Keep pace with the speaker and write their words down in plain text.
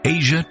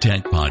Asia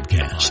Tech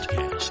Podcast.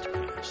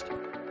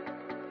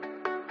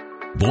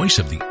 Voice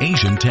of the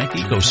Asian tech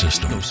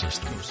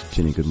ecosystem.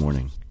 Ginny, good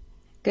morning.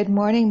 Good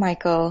morning,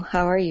 Michael.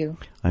 How are you?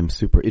 I'm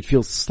super. It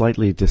feels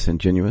slightly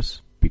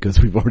disingenuous because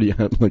we've already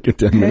had like a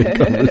 10-minute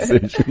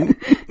conversation.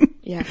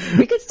 Yeah,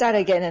 we could start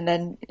again and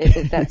then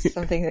if that's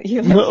something that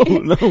you like.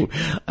 No,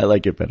 I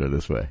like it better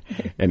this way.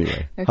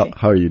 Anyway, Okay.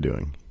 how are you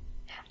doing?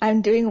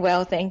 I'm doing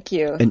well, thank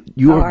you. And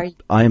How are you?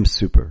 I am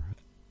super.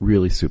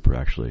 Really super,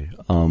 actually.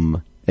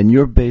 And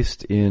you're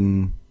based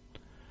in...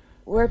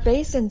 We're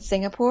based in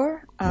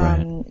Singapore.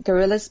 Right.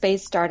 Gorilla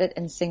Space started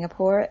in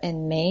Singapore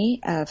in May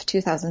of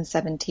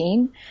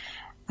 2017.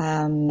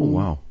 Oh,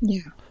 wow.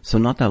 Yeah. So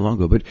not that long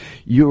ago, but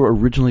you're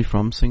originally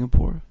from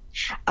Singapore?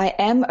 I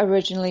am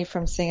originally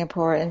from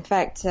Singapore. In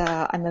fact,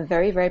 I'm a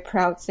very, very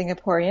proud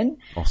Singaporean.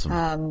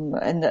 Awesome.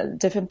 In the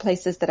different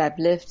places that I've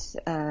lived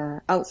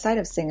outside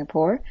of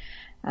Singapore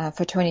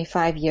for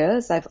 25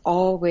 years, I've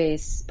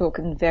always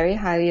spoken very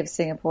highly of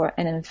Singapore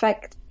and in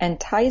fact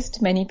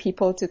enticed many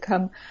people to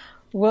come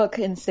work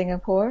in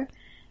Singapore.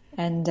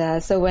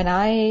 And so when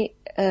I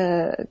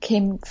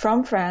came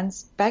from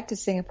France back to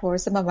Singapore,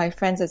 some of my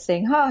friends are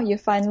saying, you're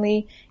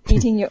finally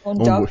eating your own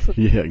dog food.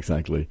 Yeah,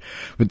 exactly.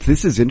 But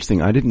this is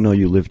interesting. I didn't know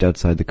you lived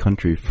outside the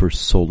country for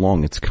so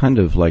long. It's kind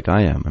of like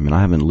I am. I mean, I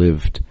haven't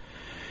lived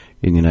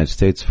in the United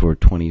States for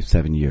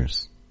 27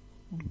 years.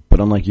 But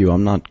unlike you,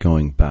 I'm not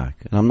going back.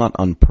 And I'm not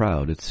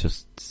unproud. It's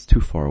just it's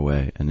too far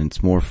away. And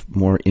it's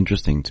more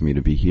interesting to me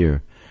to be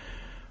here.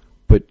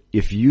 But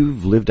if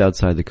you've lived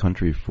outside the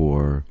country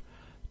for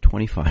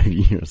 25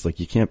 years, like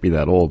you can't be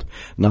that old.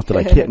 Not that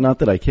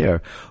I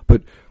care.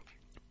 But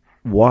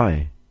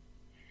why?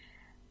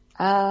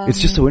 It's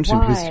just so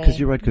interesting because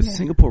you're right, because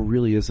Singapore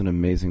really is an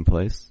amazing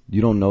place.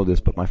 You don't know this,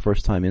 but my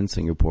first time in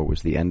Singapore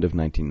was the end of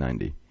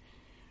 1990.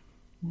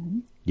 Mm-hmm.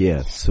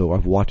 Yeah, so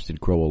I've watched it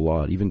grow a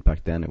lot. Even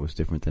back then it was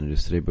different than it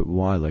is today. But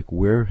why? Like,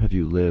 where have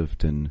you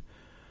lived and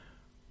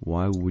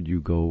why would you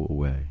go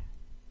away?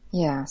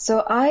 Yeah,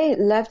 so I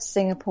left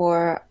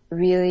Singapore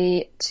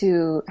really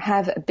to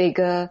have a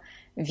bigger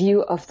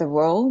view of the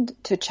world,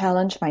 to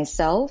challenge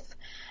myself.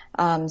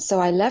 So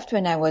I left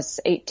when I was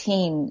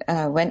 18,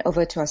 went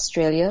over to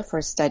Australia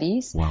for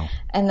studies. Wow.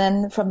 And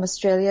then from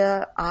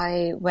Australia,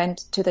 I went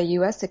to the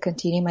US to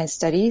continue my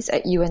studies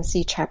at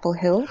UNC Chapel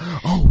Hill.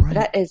 Oh, right.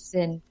 That is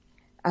in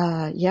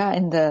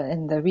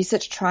the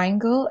Research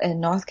Triangle in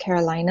North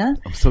Carolina.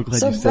 I'm so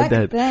glad you said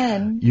that.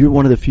 Then, you're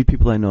one of the few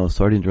people I know,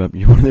 sorry to interrupt,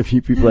 you're one of the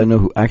few people I know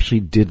who actually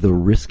did the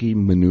risky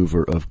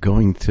maneuver of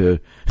going to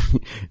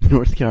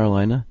North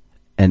Carolina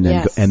and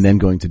then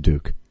going to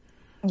Duke.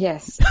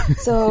 Yes.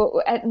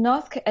 So at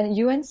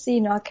UNC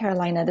North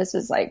Carolina, this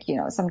was like,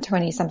 some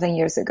 20 something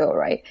years ago,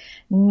 right?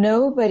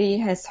 Nobody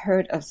has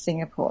heard of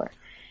Singapore.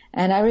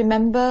 And I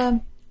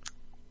remember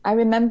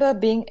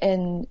being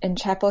in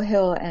Chapel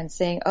Hill and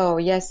saying, oh,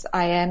 yes,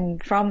 I am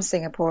from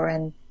Singapore.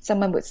 And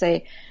someone would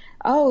say,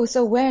 oh,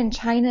 so where in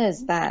China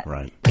is that?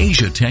 Right.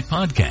 Asia Tech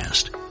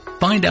Podcast.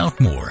 Find out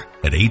more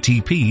at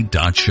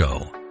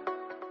ATP.show.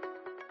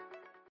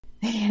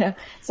 Yeah.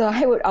 So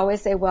I would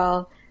always say,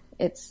 well,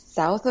 it's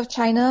south of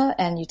China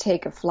and you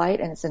take a flight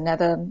and it's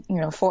another,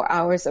 4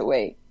 hours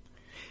away.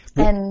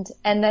 And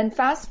then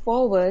fast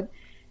forward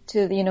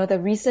to, the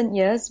recent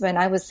years when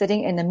I was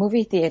sitting in the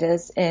movie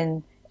theaters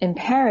in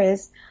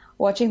Paris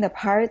watching the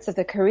Pirates of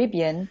the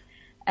Caribbean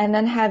and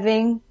then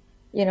having,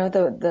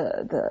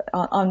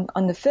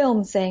 on the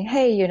film saying,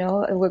 hey,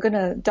 we're going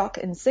to dock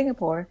in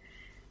Singapore.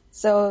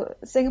 So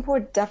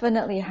Singapore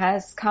definitely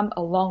has come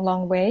a long,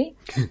 long way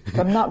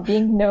from not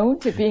being known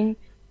to being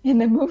in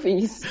the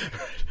movies.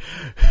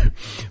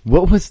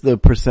 What was the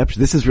perception?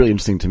 This is really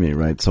interesting to me,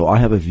 right? So I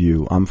have a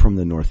view. I'm from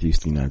the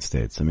Northeast United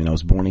States. I mean, I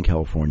was born in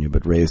California,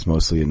 but raised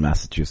mostly in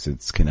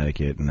Massachusetts,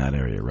 Connecticut, and that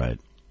area, right?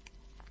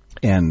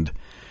 And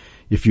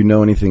if you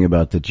know anything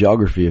about the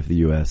geography of the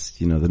U.S.,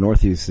 the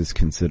Northeast is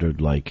considered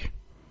like,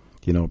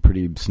 a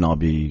pretty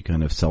snobby,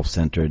 kind of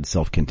self-centered,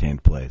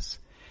 self-contained place.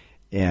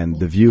 And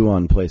the view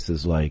on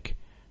places like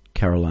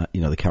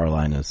the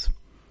Carolinas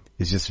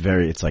is just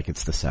it's like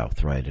it's the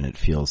South, right? And it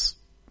feels,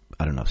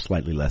 I don't know,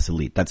 slightly less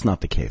elite. That's not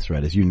the case,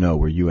 right? As you know,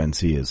 where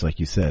UNC is, like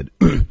you said,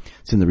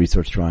 it's in the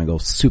Research Triangle,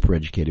 super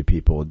educated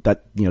people.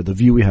 That, the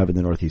view we have in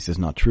the Northeast is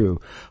not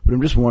true. But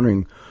I'm just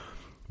wondering,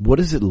 what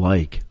is it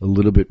like a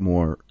little bit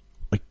more,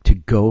 like to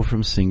go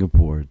from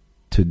Singapore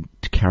to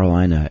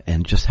Carolina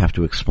and just have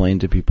to explain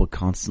to people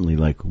constantly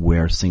like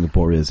where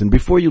Singapore is? And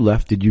before you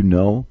left, did you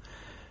know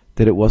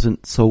that it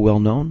wasn't so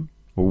well known?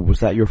 Or was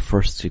that your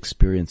first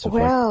experience of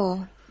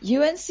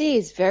UNC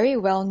is very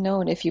well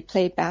known if you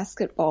play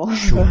basketball.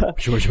 Sure.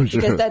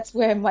 Because that's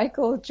where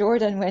Michael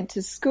Jordan went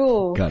to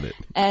school. Got it.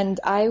 And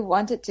I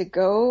wanted to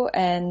go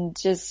and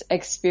just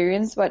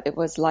experience what it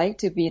was like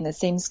to be in the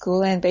same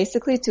school and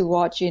basically to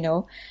watch,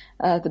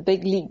 the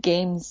big league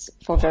games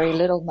for very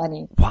little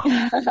money. Wow.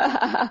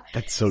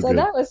 That's so good. So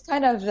that was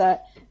kind of,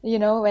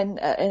 when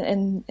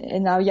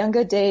in our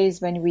younger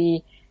days when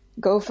we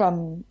go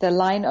from the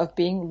line of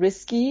being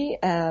risky,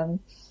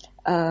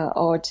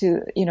 or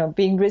to,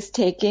 being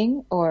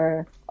risk-taking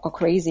or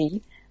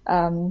crazy,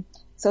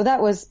 So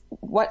that was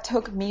what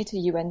took me to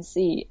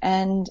UNC.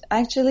 And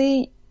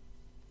actually,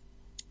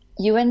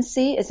 UNC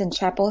is in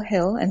Chapel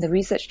Hill and the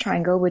Research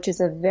Triangle, which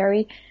is a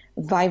very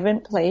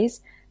vibrant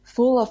place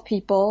full of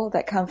people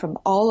that come from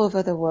all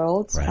over the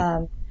world,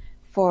 Right.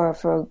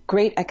 For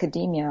great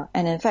academia.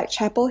 And in fact,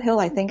 Chapel Hill,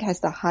 I think, has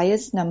the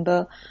highest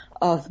number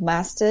of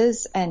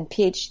masters and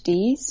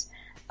PhDs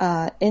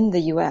in the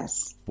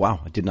US.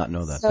 Wow, I did not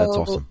know that. So, That's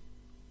awesome.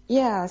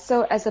 Yeah,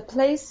 so as a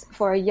place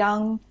for a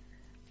young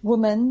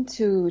woman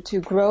to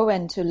grow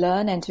and to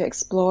learn and to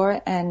explore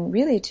and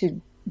really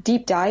to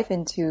deep dive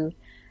into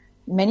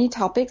many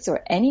topics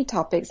or any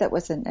topics, that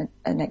was an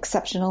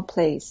exceptional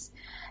place.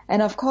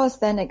 And of course,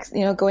 then,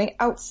 going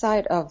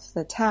outside of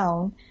the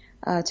town,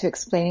 to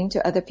explaining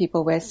to other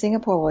people where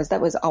Singapore was, that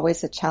was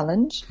always a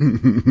challenge.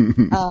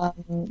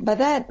 But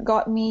that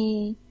got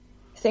me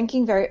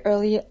thinking very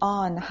early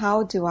on,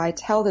 how do I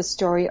tell the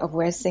story of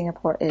where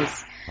Singapore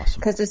is? Awesome.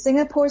 Because the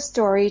Singapore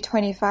story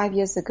 25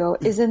 years ago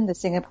isn't the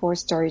Singapore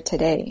story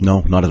today. No,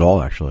 not at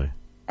all, actually.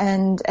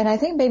 And I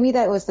think maybe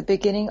that was the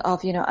beginning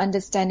of,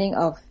 understanding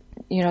of,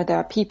 there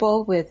are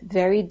people with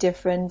very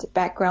different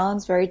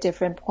backgrounds, very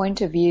different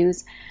point of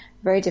views,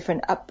 very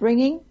different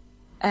upbringing,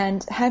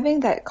 and having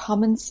that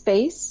common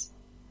space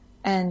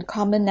and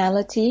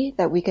commonality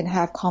that we can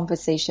have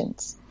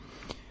conversations.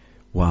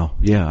 Wow.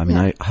 Yeah. I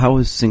mean, how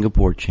has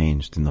Singapore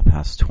changed in the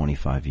past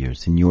 25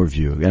 years, in your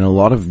view? And a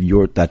lot of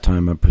that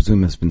time, I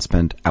presume, has been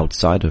spent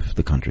outside of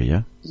the country,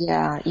 yeah?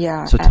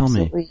 Yeah. So tell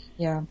me.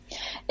 Yeah.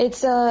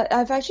 It's,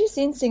 I've actually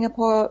seen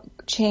Singapore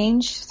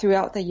change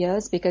throughout the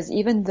years, because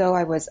even though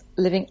I was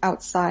living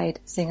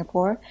outside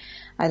Singapore,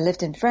 I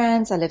lived in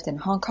France, I lived in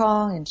Hong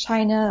Kong, in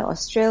China,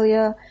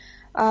 Australia.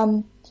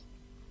 I've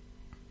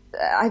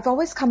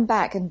always come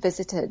back and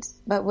visited,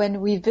 but when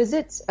we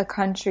visit a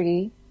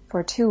country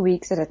for 2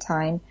 weeks at a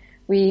time,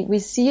 we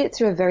see it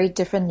through a very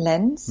different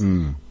lens,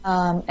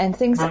 and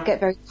things get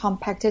very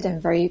compacted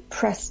and very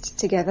pressed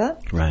together.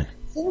 Right.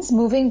 Since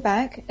moving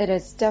back, it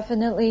has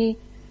definitely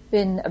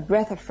been a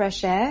breath of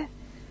fresh air,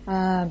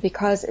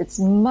 because it's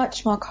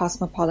much more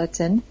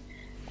cosmopolitan,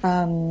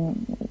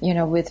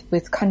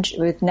 with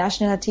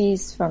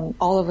nationalities from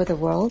all over the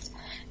world.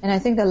 And I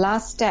think the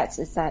last stats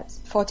is that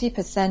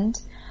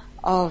 40%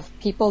 of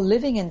people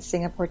living in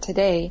Singapore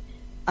today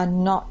are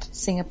not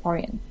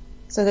Singaporean.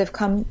 So they've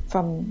come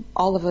from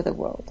all over the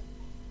world.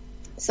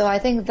 So I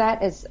think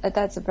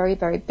that's a very,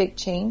 very big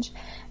change.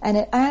 And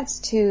it adds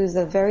to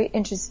the very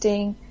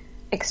interesting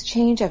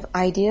exchange of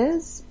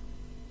ideas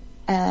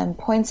and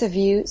points of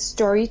view,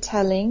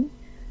 storytelling,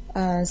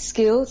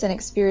 skills and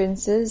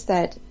experiences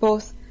that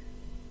both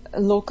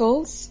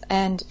locals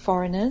and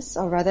foreigners,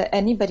 or rather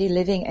anybody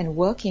living and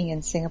working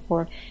in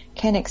Singapore,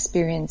 can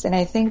experience. And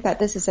I think that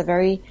this is a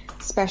very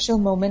special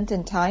moment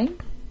in time.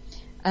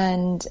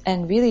 And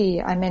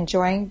really, I'm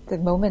enjoying the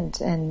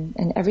moment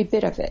and every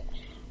bit of it.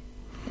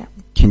 Yeah.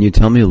 Can you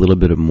tell me a little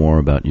bit more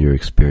about your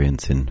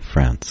experience in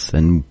France?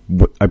 And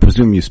I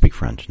presume you speak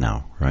French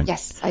now, right?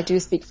 Yes, I do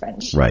speak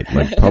French. Right,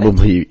 like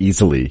probably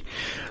easily.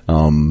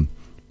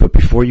 But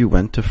before you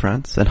went to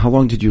France, and how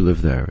long did you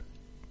live there?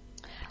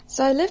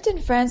 So I lived in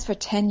France for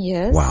 10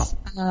 years.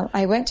 Wow.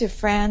 I went to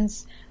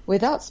France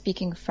without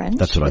speaking French.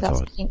 That's what I thought.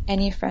 Without speaking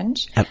any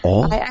French. At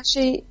all?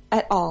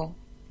 At all.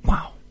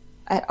 Wow.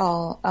 At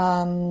all.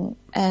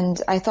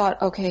 And I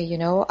thought, okay,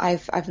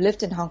 I've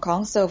lived in Hong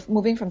Kong. So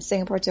moving from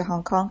Singapore to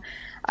Hong Kong,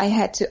 I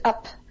had to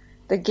up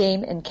the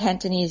game in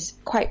Cantonese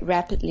quite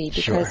rapidly,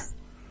 because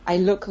I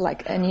look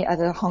like any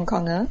other Hong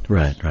Konger.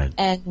 Right.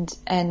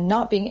 And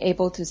not being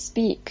able to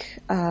speak,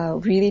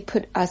 really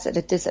put us at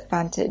a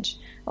disadvantage,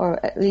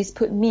 or at least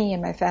put me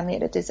and my family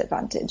at a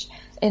disadvantage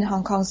in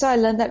Hong Kong. So I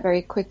learned that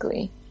very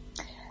quickly.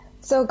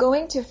 So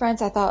going to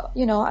France, I thought,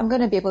 I'm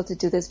going to be able to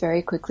do this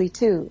very quickly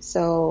too.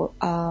 So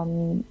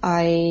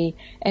I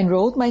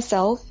enrolled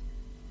myself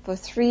for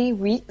 3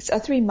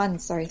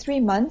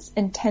 months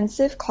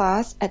intensive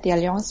class at the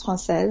Alliance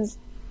Française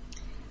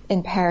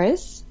in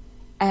Paris.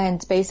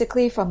 And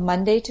basically from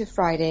Monday to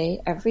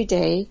Friday, every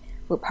day,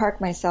 would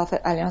park myself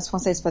at Alliance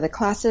Française for the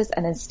classes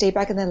and then stay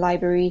back in the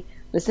library,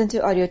 listen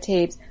to audio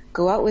tapes,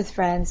 go out with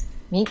friends,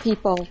 meet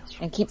people,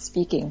 and keep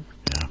speaking.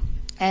 Yeah.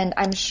 And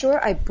I'm sure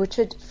I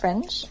butchered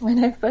French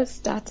when I first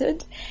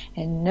started,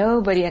 and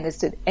nobody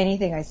understood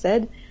anything I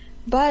said.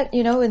 But,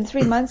 in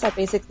 3 months, I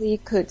basically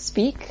could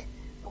speak,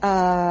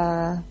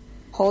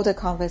 hold a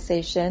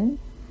conversation,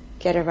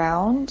 get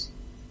around.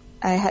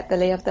 I had the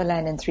lay of the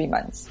land in 3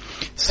 months.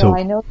 So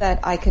I know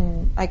that I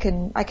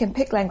can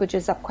pick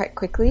languages up quite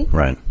quickly.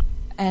 Right.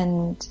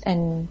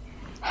 And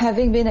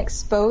having been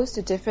exposed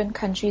to different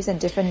countries and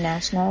different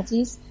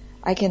nationalities,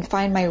 I can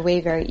find my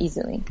way very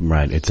easily.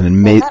 Right. It's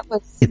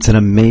an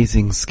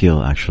amazing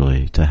skill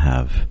actually to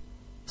have.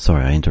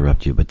 Sorry, I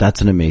interrupt you, but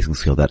that's an amazing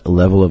skill. That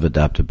level of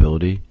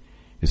adaptability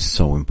is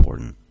so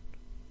important.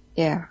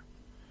 Yeah.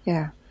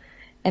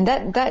 And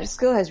that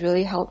skill has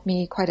really helped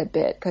me quite a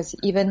bit, because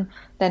even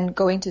then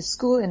going to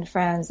school in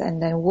France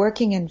and then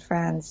working in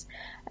France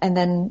and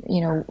then,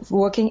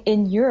 working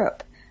in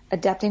Europe,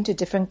 adapting to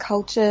different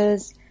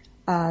cultures,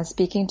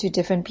 speaking to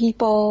different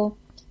people,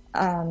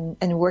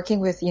 and working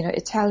with,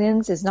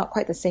 Italians is not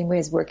quite the same way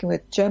as working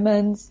with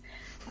Germans.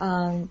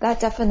 That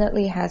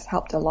definitely has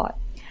helped a lot.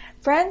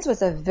 France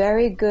was a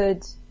very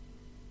good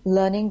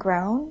learning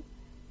ground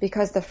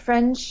because the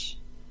French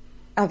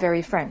are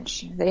very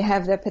French. They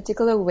have their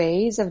particular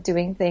ways of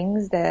doing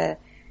things there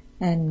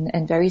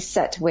and very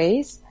set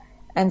ways.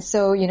 And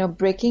so,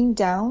 breaking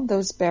down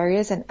those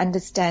barriers and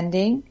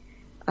understanding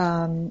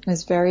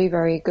is very,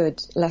 very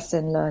good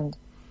lesson learned.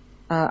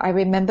 I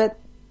remember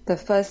the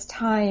first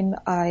time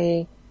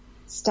I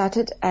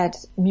started at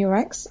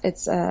Murex.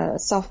 It's a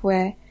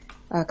software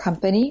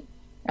company.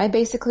 I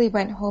basically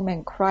went home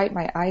and cried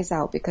my eyes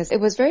out because it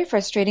was very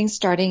frustrating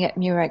starting at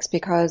Murex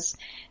because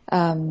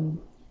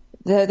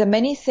the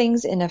many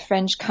things in a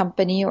French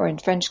company or in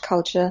French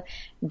culture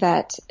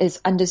that is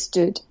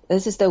understood.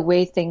 This is the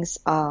way things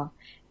are.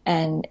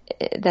 And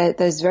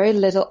there's very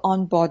little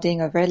onboarding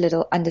or very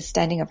little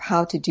understanding of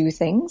how to do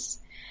things.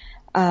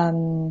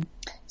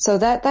 So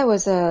that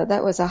was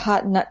a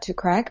hard nut to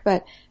crack,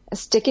 but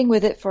sticking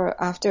with it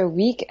for after a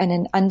week and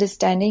then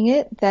understanding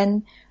it,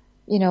 then,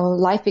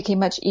 life became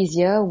much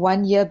easier.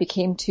 1 year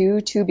became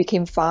 2, 2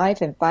 became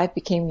 5, and 5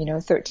 became,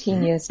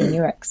 13 years in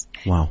UX.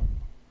 Wow.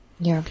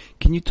 Yeah.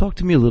 Can you talk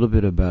to me a little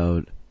bit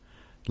about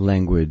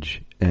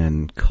language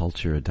and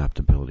culture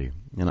adaptability?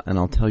 And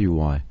I'll tell you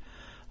why.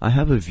 I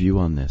have a view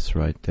on this,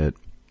 right, that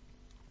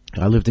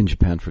I lived in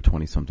Japan for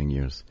 20-something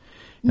years,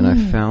 and I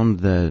found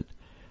that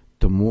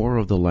the more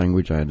of the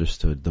language I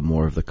understood, the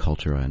more of the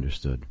culture I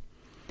understood.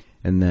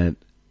 And that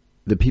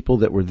the people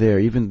that were there,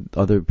 even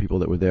other people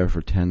that were there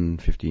for 10,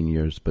 15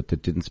 years, but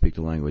that didn't speak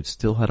the language,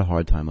 still had a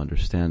hard time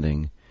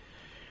understanding,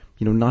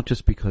 not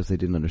just because they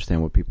didn't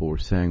understand what people were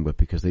saying, but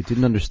because they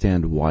didn't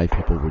understand why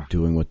people were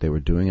doing what they were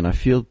doing. And I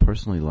feel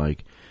personally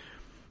like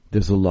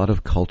there's a lot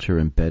of culture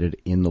embedded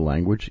in the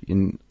language.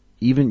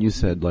 Even you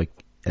said, like,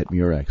 at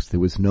Murex, there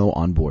was no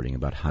onboarding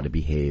about how to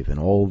behave and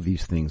all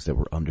these things that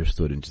were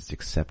understood and just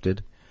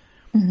accepted.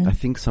 I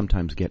think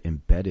sometimes get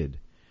embedded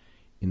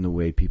in the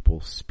way people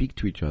speak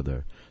to each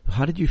other.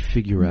 How did you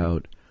figure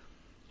out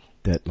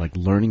that, like,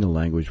 learning a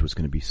language was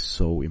going to be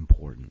so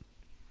important?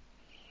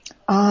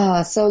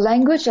 So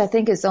language, I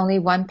think, is only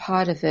one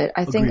part of it.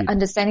 I think Agreed.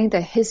 Understanding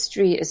the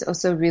history is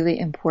also really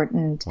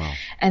important. Wow.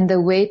 And the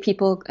way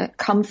people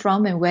come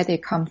from and where they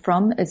come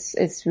from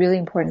is really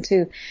important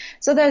too.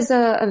 So there's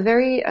a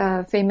very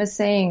famous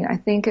saying, I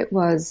think it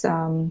was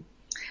François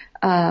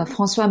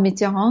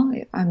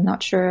Mitterrand, I'm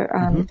not sure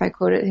if I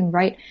quoted him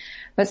right,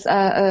 but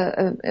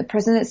a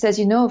president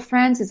says,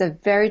 France is a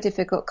very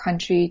difficult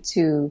country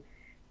to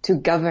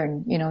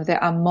govern.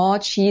 There are more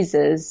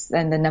cheeses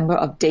than the number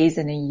of days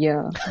in a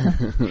year.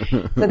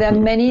 So there are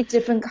many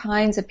different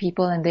kinds of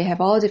people, and they have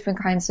all different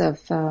kinds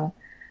of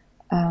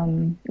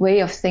way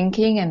of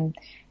thinking, and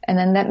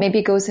then that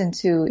maybe goes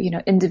into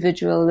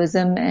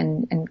individualism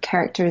and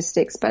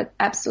characteristics. But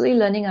absolutely,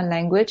 learning a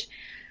language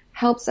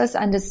helps us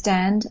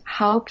understand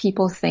how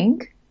people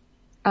think,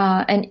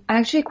 and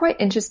actually, quite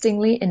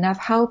interestingly enough,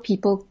 how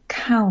people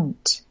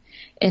count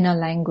in a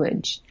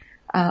language.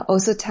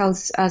 Also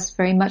tells us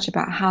very much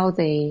about how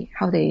they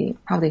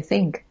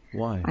think.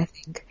 Why? I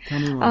think. Tell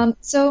me why.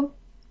 So,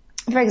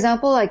 for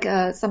example, like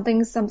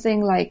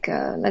something like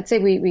let's say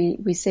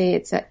we say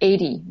it's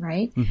 80,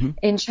 right?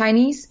 In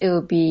Chinese, it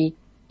will be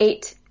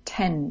 8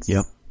 tens.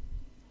 Yep.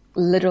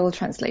 Literal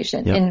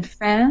translation. Yep. In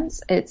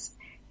France, it's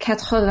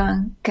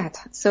 84.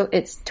 So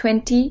it's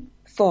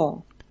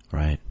 24.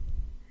 Right.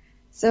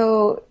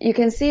 So you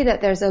can see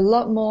that there's a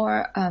lot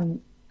more.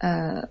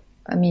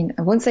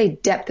 I won't say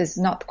depth is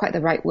not quite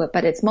the right word,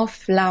 but it's more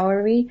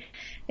flowery.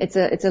 It's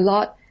a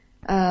lot,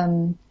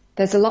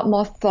 there's a lot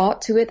more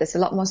thought to it. There's a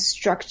lot more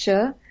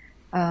structure,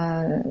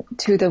 to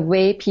the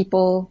way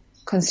people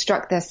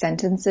construct their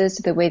sentences,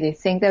 to the way they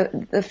think.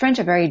 The French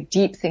are very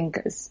deep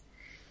thinkers.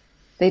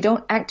 They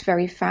don't act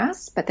very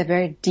fast, but they're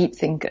very deep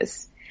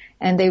thinkers.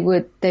 And they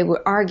would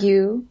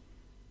argue,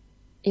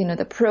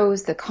 the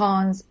pros, the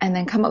cons, and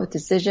then come up with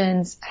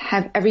decisions,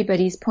 have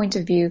everybody's point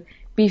of view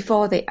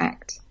before they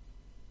act.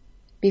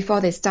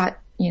 Before they start,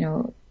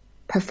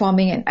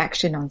 performing an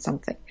action on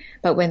something.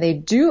 But when they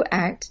do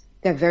act,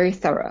 they're very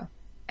thorough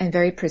and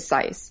very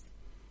precise.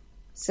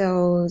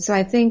 So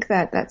I think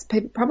that's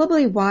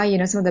probably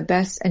why, some of the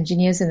best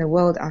engineers in the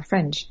world are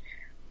French.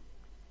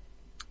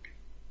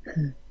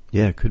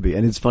 Yeah, it could be.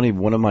 And it's funny,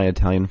 one of my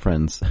Italian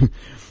friends,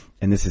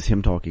 and this is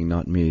him talking,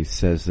 not me,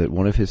 says that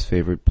one of his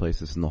favorite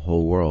places in the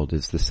whole world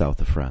is the south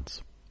of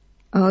France.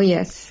 Oh,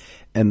 yes.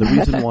 And the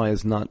reason why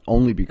is not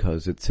only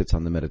because it sits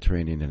on the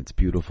Mediterranean and it's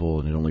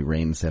beautiful and it only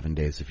rains 7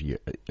 days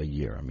a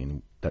year. I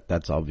mean,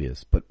 that's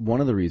obvious. But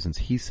one of the reasons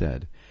he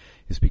said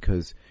is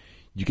because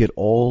you get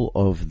all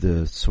of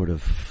the sort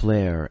of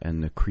flair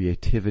and the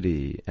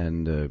creativity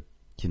and the,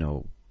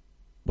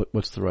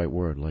 what's the right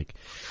word? Like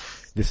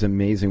this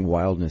amazing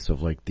wildness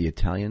of like the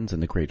Italians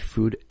and the great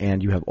food,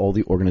 and you have all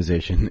the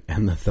organization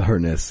and the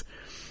thoroughness,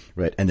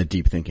 right? And the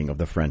deep thinking of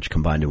the French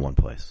combined in one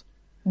place.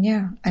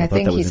 Yeah, So I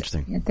thought that was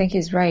interesting. I think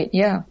he's right.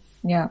 Yeah.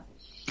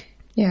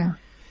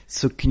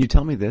 So can you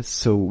tell me this?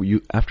 So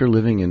you, after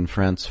living in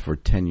France for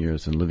 10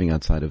 years and living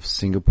outside of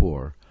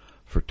Singapore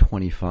for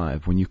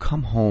 25, when you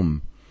come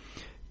home,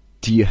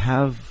 do you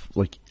have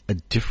like a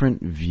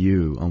different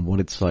view on what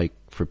it's like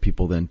for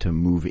people then to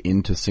move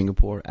into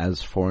Singapore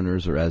as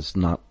foreigners or as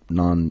not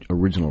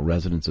non-original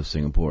residents of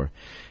Singapore,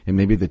 and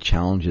maybe the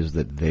challenges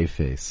that they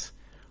face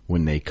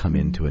when they come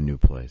into a new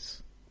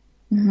place?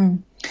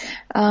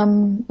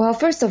 Well,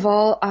 first of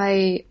all,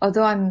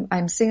 although I'm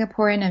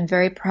Singaporean and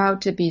very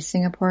proud to be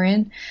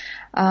Singaporean,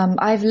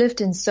 I've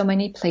lived in so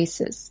many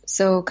places.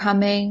 So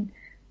coming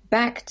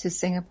back to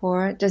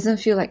Singapore doesn't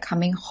feel like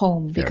coming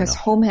home because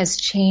home has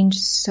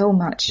changed so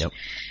much. Yep.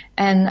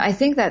 And I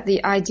think that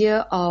the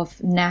idea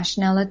of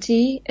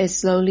nationality is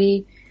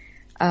slowly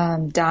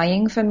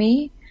dying for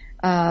me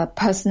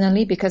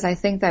personally, because I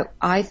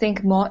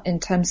think more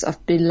in terms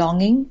of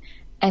belonging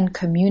and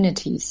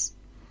communities.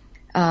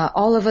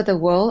 All over the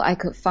world, I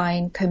could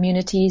find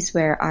communities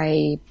where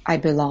I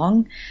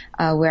belong,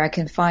 where I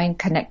can find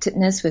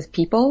connectedness with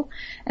people.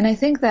 And I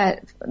think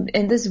that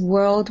in this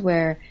world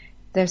where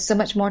there's so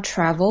much more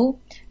travel,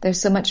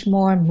 there's so much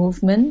more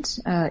movement,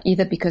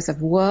 either because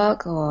of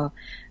work or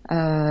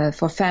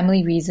for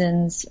family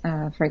reasons,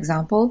 for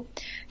example,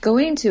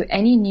 going to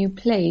any new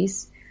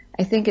place,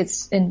 I think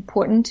it's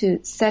important to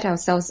set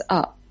ourselves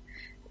up,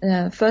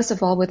 first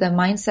of all, with a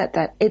mindset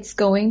that it's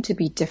going to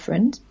be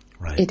different.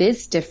 Right. It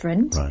is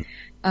different. Right.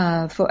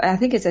 I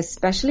think it's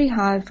especially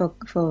hard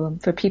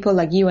for people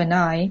like you and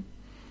I,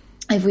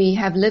 if we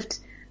have lived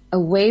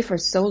away for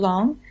so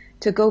long,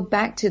 to go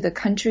back to the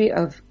country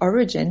of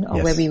origin,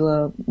 or where we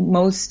were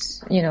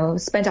most,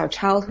 spent our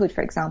childhood,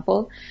 for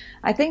example.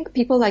 I think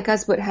people like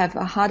us would have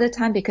a harder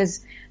time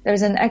because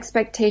there's an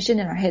expectation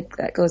in our head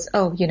that goes,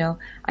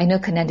 I know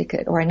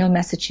Connecticut, or I know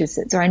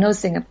Massachusetts, or I know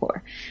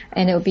Singapore,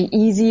 and it would be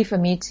easy for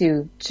me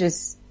to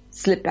just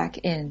slip back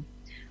in.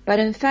 But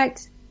in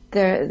fact,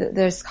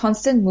 there's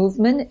constant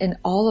movement in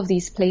all of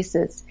these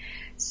places.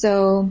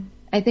 So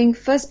I think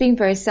first being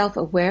very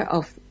self-aware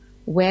of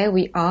where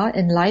we are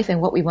in life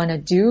and what we want to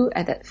do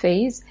at that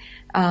phase.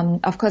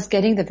 Of course,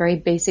 getting the very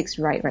basics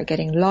right?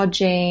 Getting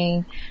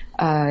lodging,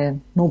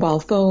 mobile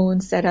phone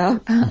set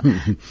up,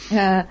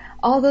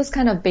 all those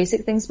kind of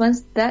basic things.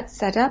 Once that's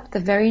set up,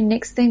 the very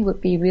next thing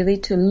would be really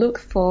to look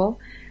for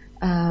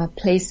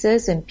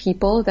places and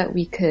people that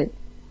we could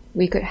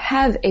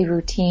have a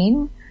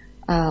routine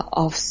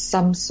of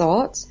some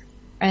sort,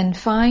 and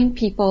find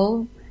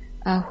people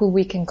who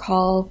we can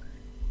call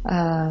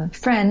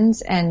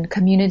friends and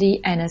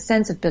community and a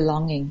sense of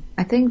belonging.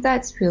 I think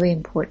that's really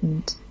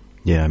important.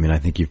 Yeah, I mean, I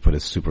think you've put a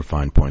super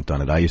fine point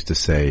on it. I used to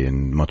say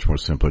in much more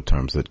simpler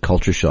terms that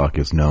culture shock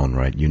is known,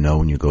 right? You know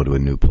when you go to a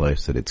new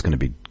place that it's going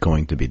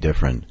to be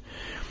different.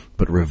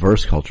 But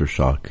reverse culture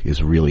shock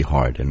is really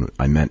hard. And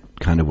I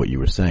meant kind of what you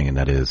were saying, and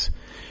that is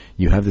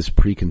you have this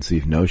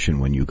preconceived notion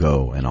when you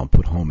go, and I'll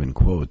put home in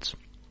quotes,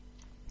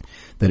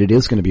 that it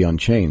is going to be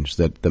unchanged,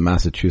 that the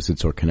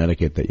Massachusetts or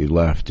Connecticut that you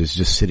left is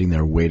just sitting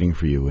there waiting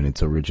for you in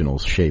its original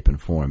shape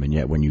and form. And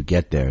yet when you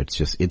get there,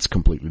 it's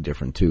completely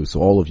different too. So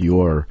all of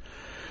your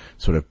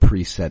sort of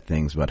preset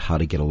things about how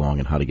to get along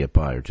and how to get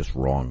by are just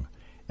wrong.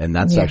 And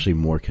that's actually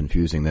more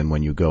confusing than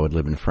when you go and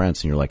live in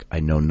France and you're like, I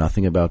know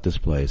nothing about this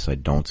place. I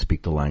don't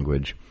speak the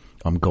language.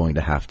 I'm going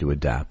to have to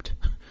adapt.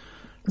 Right?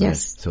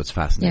 Yes. So it's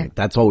fascinating. Yeah.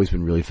 That's always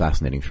been really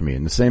fascinating for me.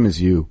 And the same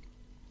as you.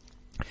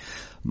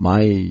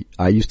 I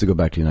used to go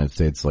back to the United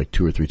States like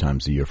 2 or 3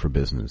 times a year for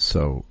business,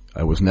 so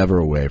I was never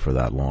away for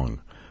that long.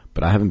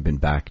 But I haven't been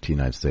back to the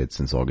United States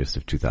since August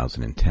of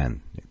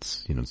 2010.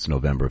 It's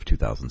November of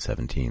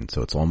 2017,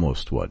 so it's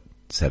almost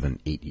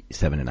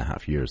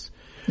 7.5 years.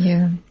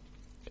 Yeah.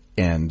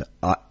 And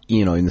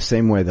in the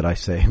same way that I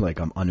say like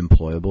I'm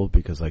unemployable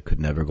because I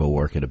could never go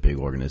work at a big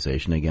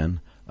organization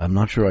again, I'm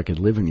not sure I could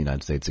live in the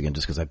United States again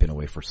just because I've been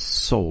away for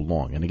so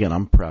long. And again,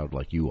 I'm proud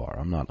like you are.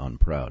 I'm not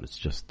unproud. It's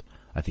just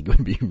I think it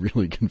would be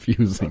really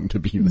confusing to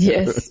be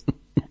there. Yes.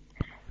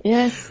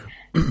 Yes.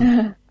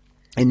 And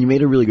you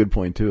made a really good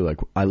point too. Like,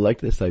 I like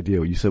this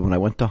idea. You said when I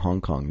went to Hong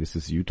Kong, this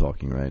is you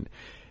talking, right?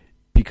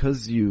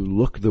 Because you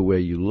look the way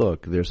you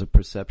look, there's a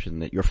perception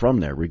that you're from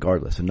there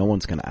regardless, and no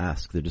one's going to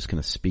ask. They're just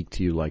going to speak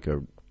to you like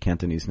a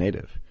Cantonese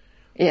native.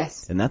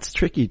 Yes. And that's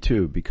tricky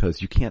too,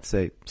 because you can't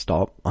say,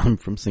 stop, I'm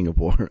from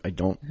Singapore. I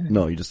don't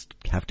know. You just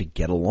have to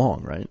get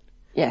along, right?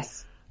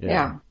 Yes.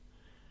 Yeah.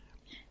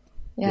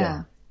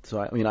 So,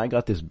 I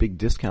got this big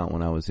discount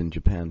when I was in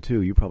Japan,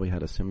 too. You probably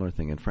had a similar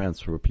thing in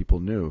France where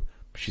people knew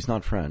she's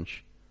not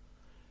French.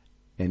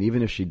 And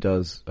even if she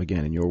does,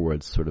 again, in your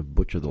words, sort of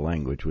butcher the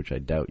language, which I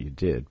doubt you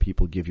did,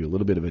 people give you a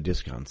little bit of a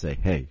discount and say,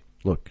 hey,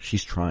 look,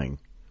 she's trying.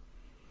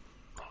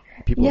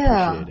 People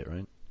appreciate it,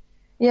 right?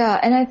 Yeah,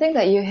 and I think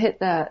that you hit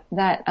that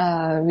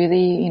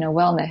really,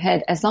 well in the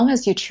head. As long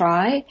as you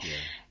try,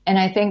 and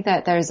I think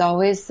that there's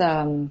always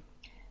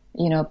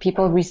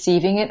people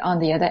receiving it on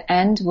the other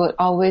end would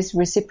always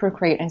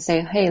reciprocate and say,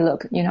 hey,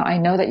 look, I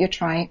know that you're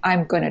trying.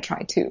 I'm going to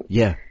try too.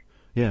 Yeah.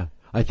 Yeah.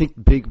 I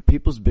think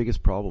people's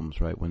biggest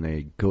problems, right, when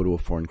they go to a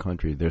foreign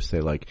country, they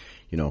say like,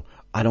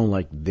 I don't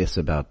like this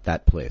about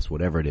that place,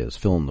 whatever it is,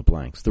 fill in the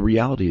blanks. The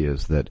reality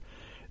is that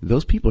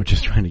those people are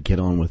just trying to get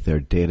on with their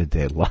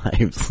day-to-day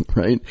lives,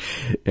 right?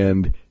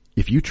 And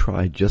if you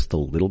try just a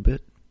little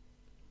bit,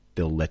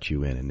 they'll let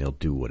you in and they'll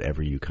do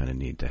whatever you kind of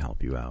need to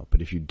help you out.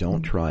 But if you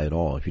don't try at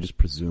all, if you just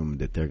presume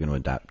that they're going to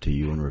adapt to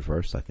you in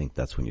reverse, I think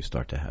that's when you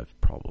start to have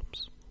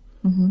problems.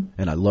 Mm-hmm.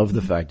 And I love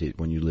the fact that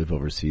when you live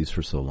overseas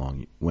for so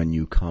long, when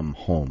you come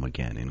home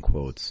again, in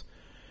quotes,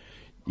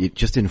 it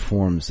just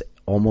informs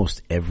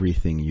almost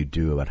everything you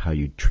do about how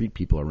you treat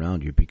people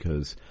around you,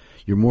 because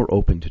you're more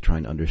open to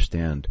trying to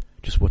understand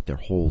just what their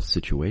whole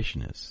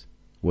situation is,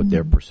 what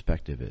their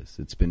perspective is.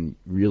 It's been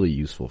really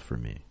useful for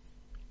me.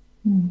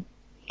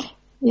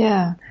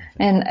 Yeah.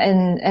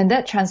 And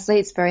that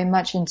translates very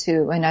much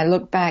into when I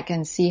look back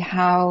and see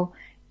how,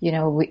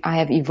 I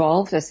have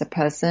evolved as a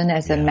person,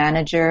 as a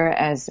manager,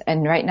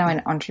 and right now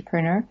an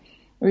entrepreneur.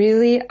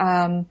 Really,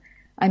 I'm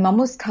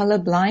almost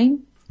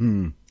colorblind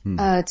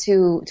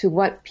to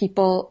what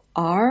people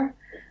are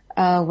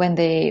when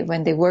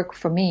they work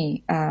for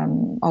me,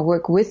 or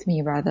work with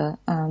me rather.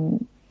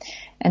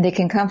 And they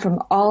can come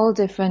from all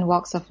different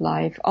walks of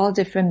life, all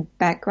different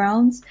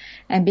backgrounds,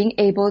 and being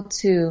able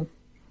to,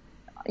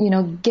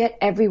 get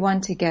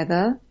everyone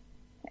together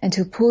and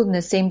to pull in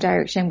the same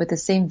direction with the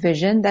same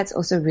vision, that's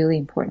also really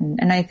important.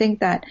 And I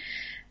think that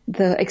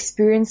the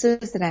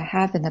experiences that I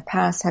have in the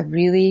past have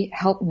really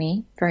helped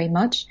me very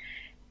much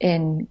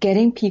in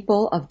getting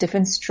people of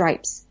different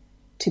stripes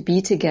to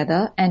be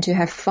together and to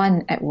have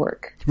fun at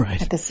work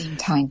at the same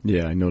time.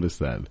 Yeah, I noticed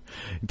that.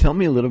 Tell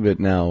me a little bit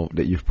now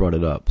that you've brought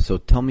it up. So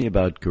tell me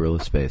about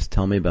Gorilla Space.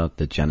 Tell me about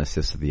the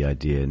genesis of the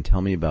idea, and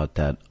tell me about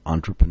that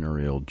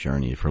entrepreneurial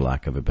journey, for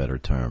lack of a better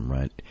term,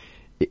 right?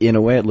 In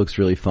a way, it looks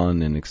really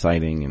fun and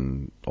exciting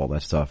and all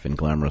that stuff and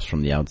glamorous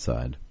from the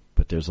outside,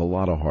 but there's a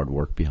lot of hard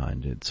work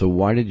behind it. So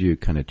why did you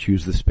kind of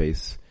choose the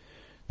space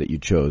that you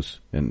chose?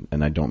 And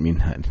I don't mean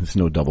that. There's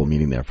no double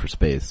meaning there for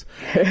space.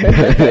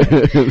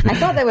 I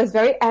thought that was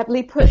very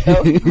aptly put,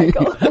 though,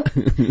 Michael.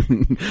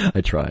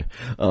 I try.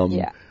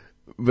 Yeah.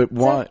 But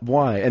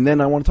why? And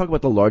then I want to talk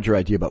about the larger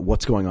idea about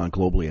what's going on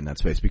globally in that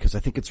space, because I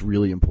think it's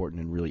really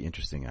important and really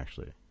interesting,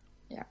 actually.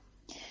 Yeah.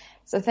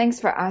 So thanks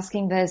for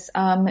asking this.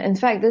 In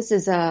fact, this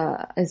is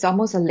it's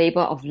almost a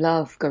labor of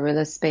love,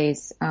 Gorilla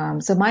Space.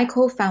 So my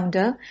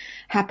co-founder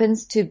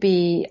happens to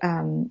be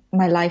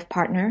my life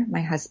partner,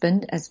 my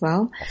husband as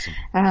well.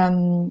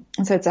 Awesome.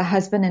 So it's a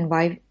husband and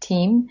wife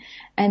team.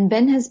 And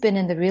Ben has been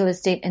in the real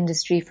estate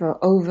industry for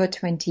over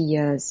 20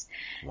 years.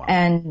 Wow.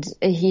 And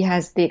he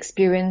has the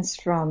experience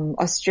from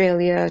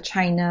Australia,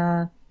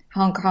 China,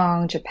 Hong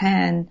Kong,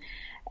 Japan,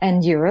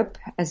 and Europe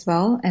as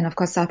well. And of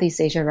course,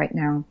 Southeast Asia right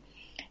now.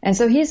 And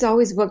so he's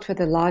always worked for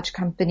the large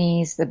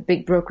companies, the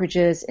big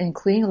brokerages,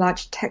 including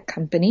large tech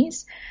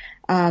companies,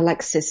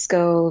 like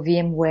Cisco,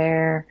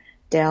 VMware,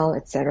 Dell,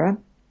 etc.,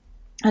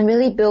 and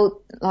really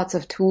built lots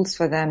of tools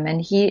for them. And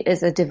he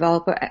is a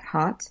developer at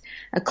heart,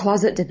 a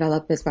closet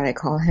developer is what I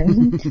call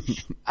him.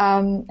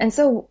 And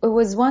so it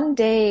was one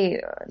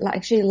day,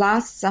 actually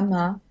last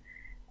summer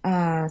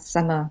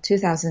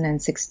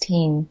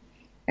 2016,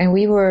 and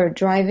we were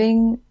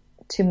driving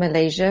to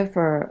Malaysia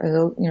for a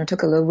little,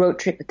 took a little road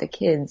trip with the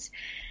kids.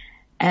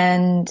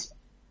 And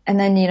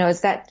then,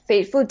 it's that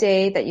fateful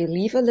day that you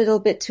leave a little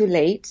bit too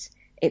late.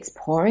 It's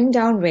pouring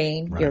down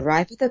rain. Right. You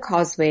arrive at the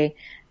causeway.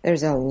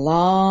 There's a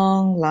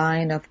long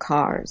line of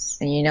cars,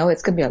 and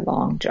it's going to be a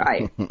long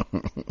drive.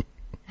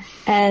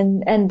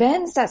 And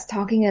Ben starts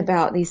talking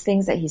about these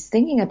things that he's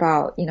thinking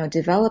about,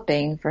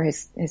 developing for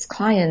his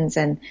clients,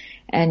 and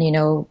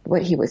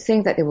what he would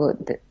think that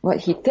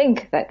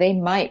they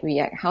might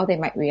react, how they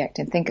might react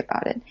and think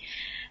about it.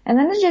 And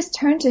then I just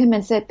turned to him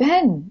and said,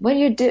 Ben, what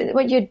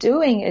you're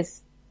doing is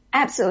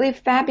absolutely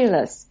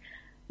fabulous.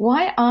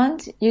 Why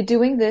aren't you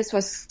doing this for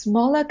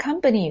smaller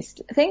companies?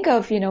 Think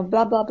of,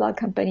 blah, blah, blah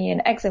company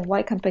and X and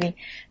Y company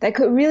that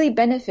could really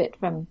benefit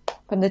from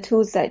the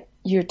tools that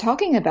you're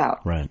talking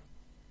about. Right.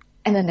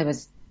 And then there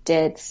was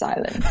dead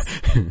silence.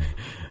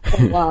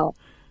 Wow.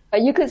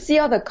 But you could see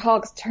all the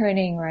cogs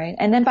turning, right?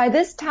 And then by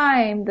this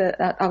time,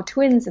 our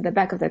twins in the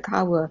back of the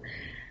car were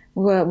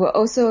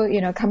also,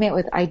 coming up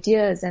with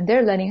ideas, and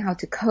they're learning how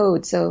to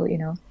code. So,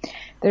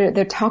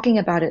 they're talking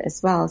about it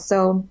as well.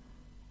 So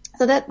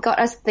that got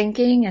us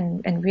thinking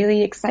and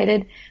really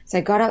excited. So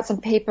I got out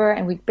some paper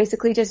and we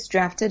basically just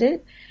drafted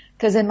it.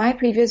 Because in my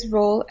previous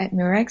role at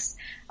Murex,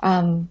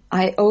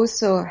 I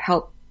also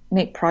helped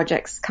make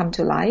projects come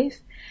to life.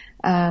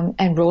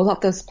 And roll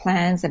up those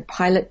plans and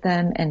pilot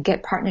them and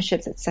get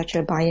partnerships,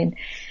 etc., buy-in.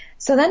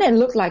 So then it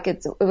looked like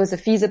it was a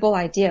feasible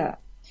idea.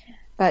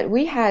 But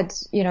we had,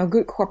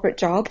 good corporate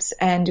jobs,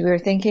 and we were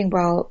thinking,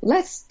 well,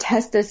 let's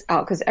test this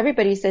out, because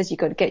everybody says you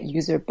got to get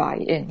user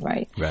buy-in,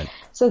 right? Right.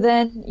 So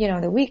then,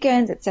 the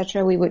weekends,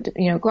 etc., we would,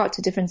 go out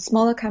to different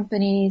smaller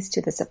companies,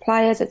 to the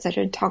suppliers,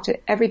 etc., and talk to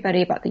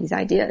everybody about these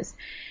ideas.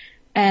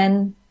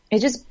 And it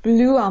just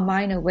blew our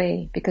mind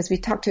away, because we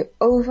talked to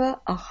over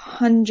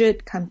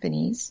 100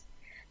 companies.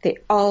 They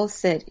all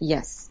said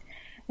yes.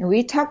 And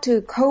we talked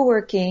to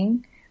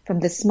co-working, from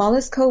the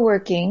smallest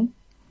co-working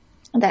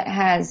that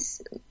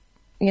has,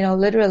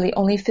 literally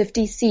only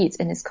 50 seats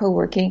in its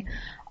co-working,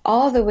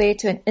 all the way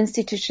to an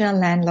institutional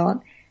landlord.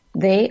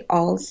 They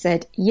all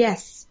said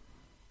yes.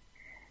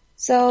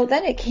 So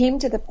then it came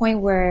to the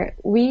point where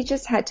we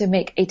just had to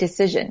make a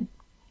decision.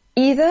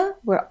 Either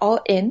we're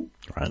all in,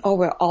 right, or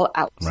we're all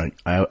out. Right.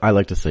 I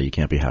like to say you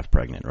can't be half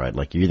pregnant, right?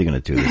 Like you're either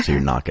going to do this or you're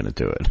not going to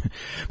do it.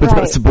 But,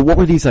 right. But what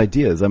were these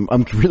ideas? I'm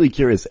really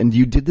curious. And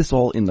you did this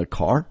all in the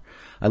car?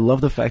 I love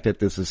the fact that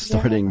this is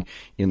starting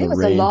in the rain. It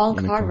was a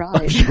long car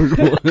ride. I'm sure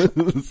it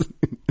was.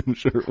 I'm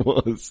sure it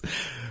was.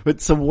 But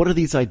so what are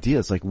these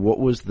ideas? Like what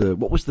were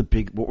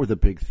the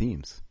big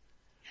themes?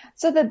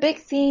 So the big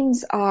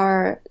themes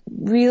are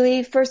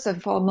really, first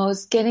and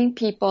foremost, getting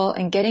people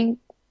and getting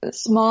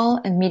small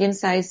and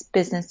medium-sized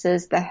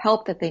businesses the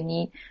help that they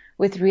need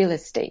with real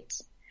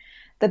estate.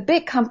 The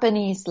big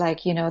companies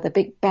like, the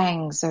big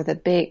banks or the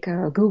big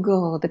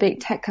Google, the big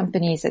tech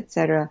companies,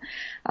 etc.,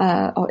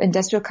 or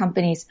industrial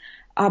companies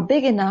are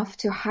big enough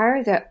to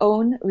hire their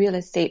own real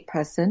estate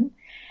person.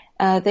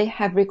 They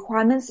have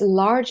requirements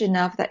large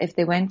enough that if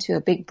they went to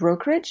a big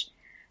brokerage,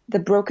 the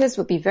brokers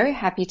would be very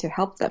happy to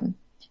help them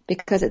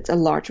because it's a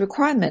large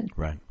requirement.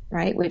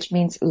 Right, which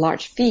means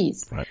large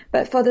fees. Right.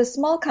 But for the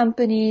small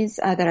companies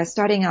that are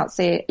starting out,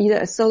 say either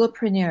a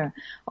solopreneur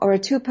or a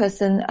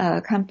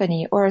 2-person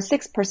company or a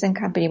 6-person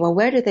company, well,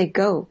 where do they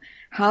go?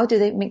 How do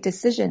they make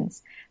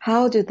decisions?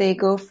 How do they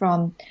go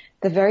from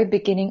the very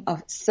beginning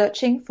of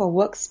searching for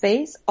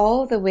workspace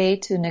all the way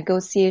to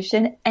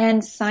negotiation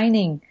and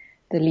signing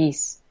the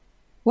lease?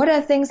 What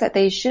are things that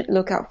they should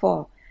look out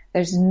for?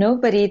 There's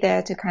nobody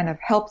there to kind of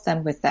help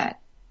them with that.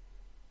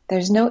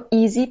 There's no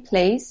easy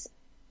place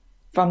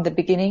from the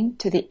beginning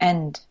to the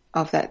end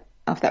of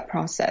that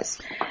process.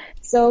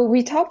 So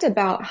we talked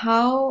about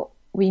how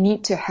we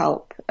need to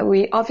help.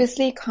 We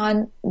obviously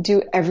can't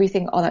do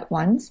everything all at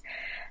once.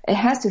 It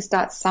has to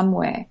start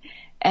somewhere.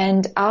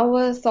 And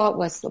our thought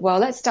was, well,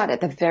 let's start at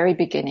the very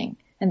beginning.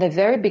 And the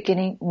very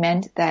beginning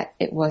meant that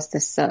it was the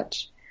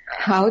search.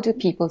 How do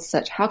people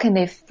search? How can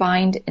they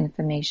find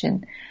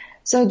information?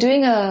 So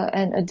doing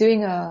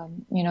a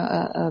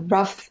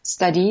rough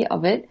study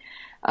of it,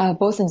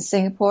 both in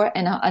Singapore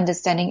and our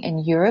understanding in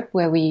Europe,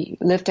 where we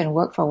lived and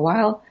worked for a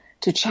while,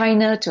 to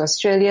China, to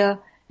Australia,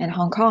 and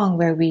Hong Kong,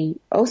 where we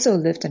also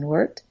lived and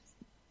worked.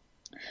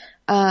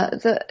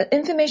 The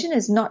information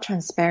is not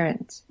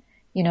transparent.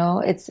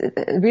 It's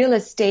real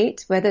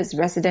estate, whether it's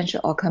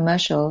residential or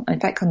commercial. In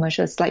fact,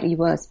 commercial is slightly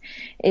worse.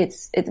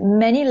 It's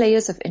many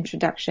layers of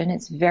introduction.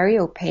 It's very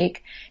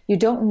opaque. You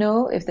don't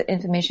know if the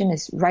information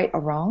is right or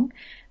wrong.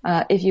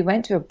 If you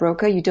went to a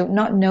broker, you do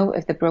not know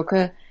if the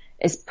broker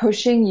is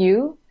pushing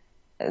you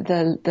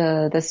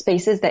the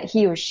spaces that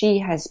he or she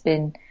has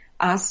been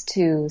asked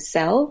to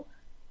sell,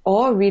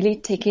 or really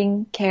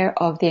taking care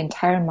of the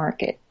entire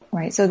market,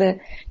 right?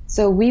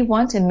 So we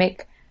want to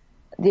make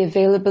the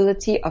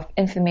availability of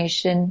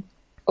information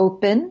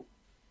open,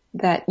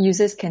 that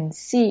users can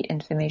see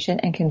information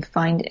and can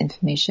find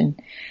information.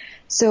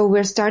 So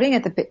we're starting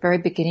at the very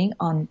beginning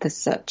on the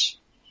search.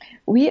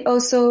 We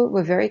also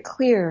were very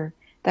clear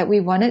that we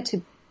wanted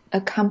to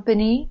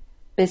accompany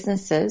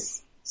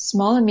businesses,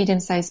 small and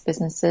medium-sized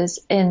businesses,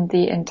 in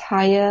the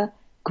entire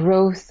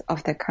growth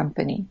of their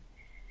company.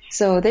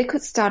 So they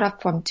could start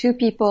up from 2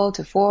 people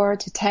to 4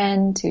 to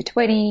 10 to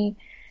 20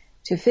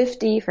 to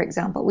 50, for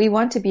example. We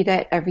want to be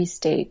there at every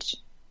stage.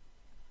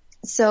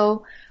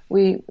 So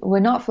we're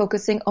not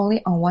focusing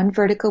only on one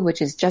vertical,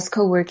 which is just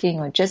co-working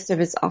or just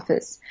service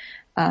office.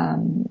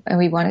 And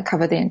we want to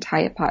cover the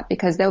entire part,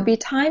 because there'll be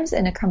times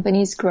in a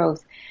company's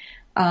growth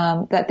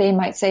that they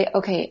might say,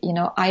 okay,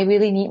 I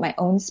really need my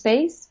own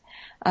space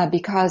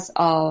because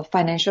of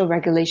financial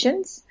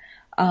regulations,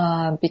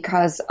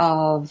 because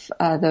of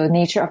the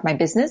nature of my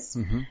business.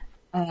 Mm-hmm.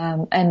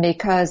 And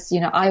because,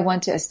 I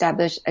want to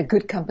establish a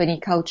good company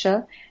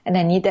culture, and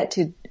I need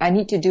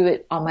to do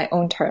it on my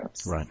own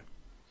terms. Right.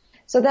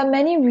 So there are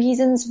many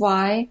reasons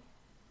why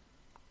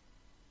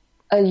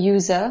a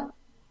user,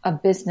 a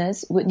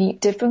business, would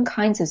need different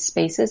kinds of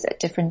spaces at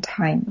different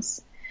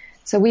times.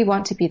 So we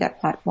want to be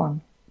that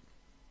platform.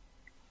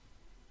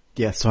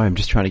 Yeah, sorry, I'm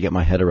just trying to get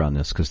my head around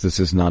this, because this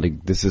is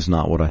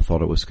not what I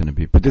thought it was going to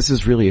be. But this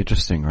is really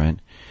interesting, right?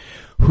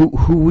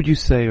 Who would you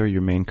say are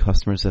your main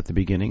customers at the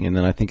beginning? And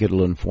then I think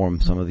it'll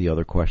inform some of the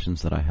other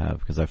questions that I have,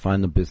 because I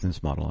find the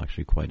business model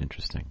actually quite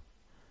interesting.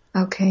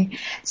 Okay.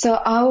 So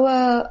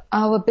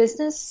our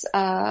business,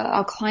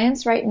 our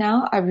clients right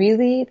now are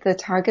really the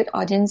target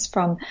audience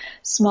from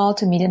small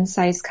to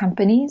medium-sized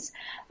companies.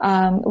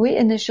 We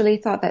initially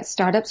thought that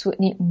startups would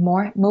need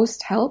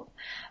most help.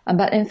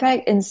 But in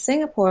fact, in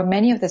Singapore,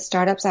 many of the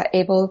startups are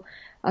able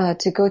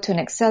to go to an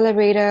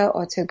accelerator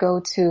or to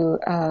go to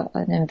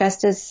an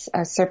investor's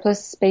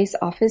surplus space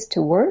office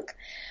to work.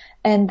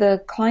 And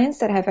the clients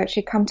that have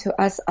actually come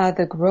to us are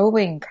the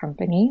growing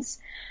companies.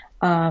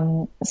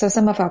 So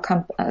some of our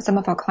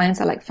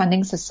clients are like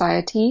funding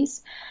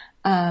societies.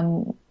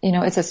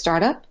 It's a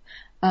startup.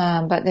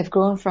 But they've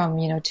grown from,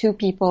 2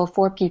 people,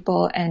 4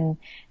 people, and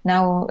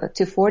now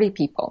to 40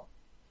 people,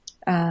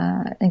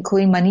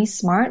 including Money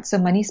Smart. So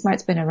Money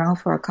Smart's been around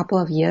for a couple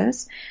of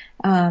years.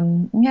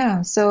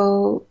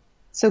 So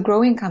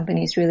growing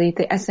companies, really,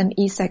 the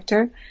SME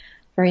sector,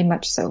 very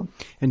much so.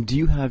 And do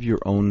you have your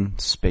own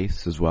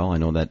space as well? I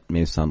know that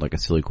may sound like a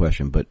silly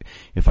question, but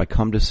if I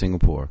come to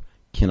Singapore,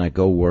 can I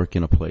go work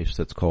in a place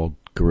that's called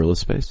Gorilla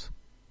Space?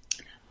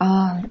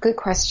 Good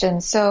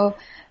question. So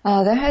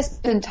there has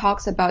been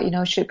talks about,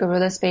 should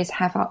Gorilla Space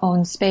have our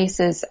own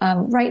spaces?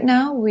 Right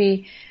now,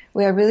 we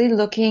are really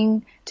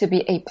looking to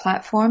be a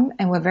platform,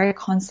 and we're very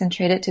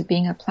concentrated to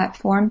being a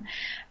platform.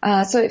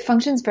 So it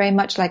functions very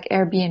much like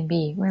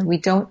Airbnb, where we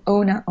don't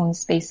own our own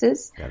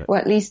spaces, or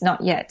at least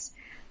not yet.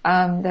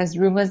 There's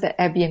rumors that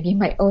Airbnb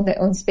might own their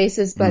own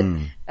spaces, but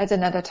that's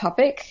another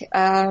topic.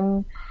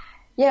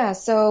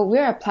 So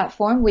we're a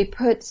platform. We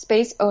put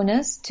space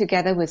owners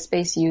together with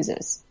space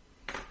users.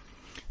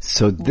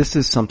 So this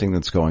is something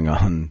that's going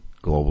on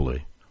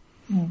globally.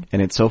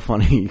 And it's so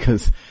funny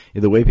because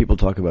the way people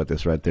talk about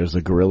this, right, there's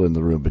a gorilla in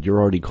the room, but you're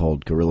already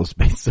called Gorilla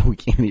Space, so we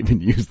can't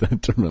even use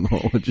that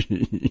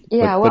terminology.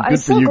 Yeah, but I'm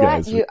so glad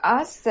guys. You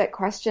asked that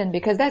question,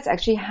 because that's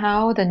actually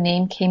how the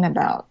name came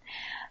about.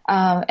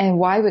 And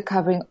why we're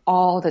covering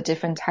all the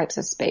different types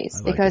of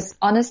space. Because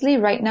honestly,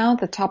 right now,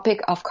 the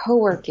topic of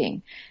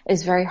co-working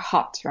is very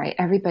hot, right?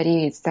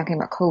 Everybody is talking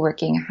about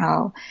co-working,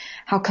 how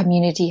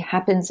community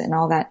happens and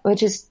all that,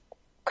 which is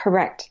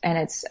correct.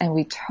 And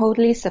we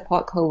totally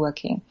support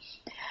co-working.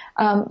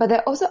 But there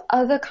are also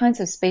other kinds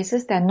of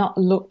spaces that are not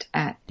looked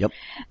at. Yep.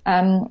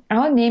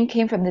 Our name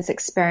came from this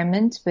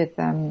experiment with,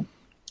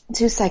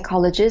 2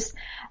 psychologists,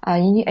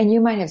 and you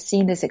might have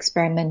seen this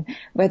experiment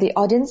where the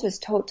audience was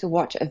told to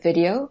watch a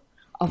video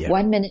of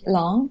 1 minute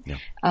long,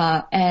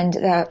 and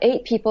there are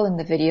 8 people in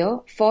the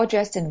video, 4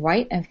 dressed in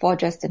white and 4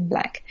 dressed in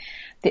black.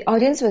 The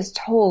audience was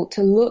told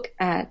to look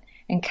at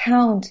and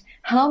count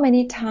how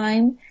many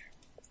times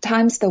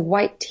the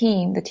white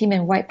team, the team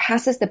in white,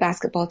 passes the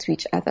basketball to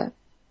each other.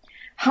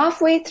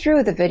 Halfway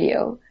through the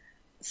video,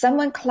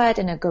 someone clad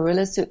in a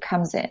gorilla suit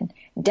comes in,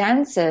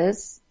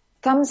 dances,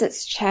 thumbs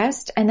its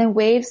chest, and then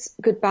waves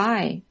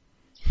goodbye.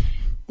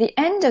 The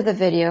end of the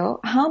video,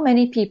 how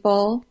many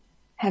people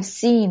have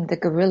seen the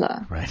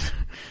gorilla? Right.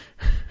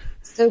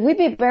 So we'd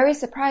be very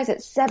surprised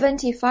that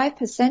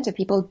 75% of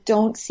people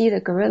don't see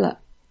the gorilla.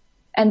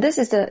 And this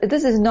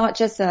is not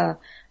just a,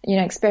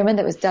 experiment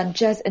that was done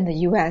just in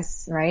the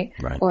US, right?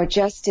 Or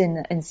just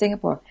in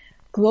Singapore.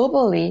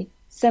 Globally,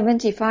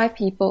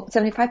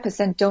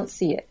 75% don't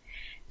see it.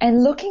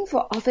 And looking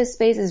for office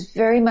space is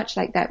very much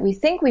like that. We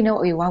think we know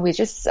what we want. We're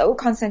just so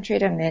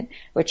concentrated on it.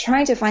 We're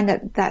trying to find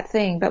that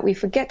thing, but we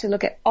forget to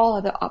look at all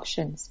other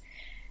options.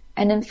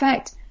 And in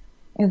fact,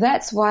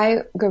 that's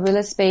why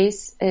Gorilla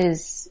Space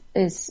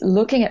is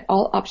looking at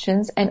all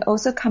options and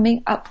also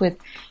coming up with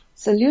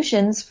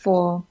solutions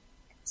for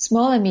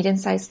small and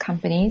medium-sized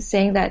companies,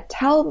 saying that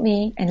tell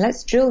me and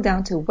let's drill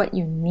down to what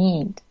you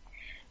need.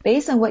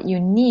 Based on what you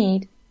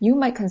need, you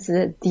might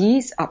consider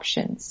these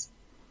options.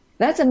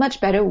 That's a much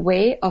better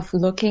way of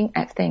looking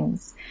at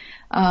things.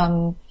 There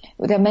are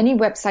many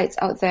websites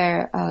out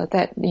there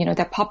that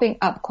they're popping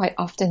up quite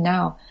often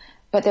now,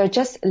 but they're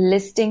just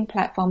listing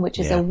platform, which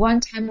is a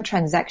one-time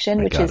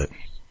transaction, which is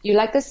you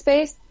like the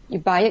space, you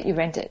buy it, you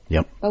rent it.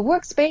 Yep. But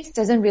workspace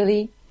doesn't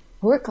really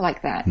work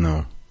like that.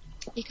 No.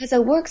 Because a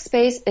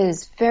workspace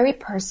is very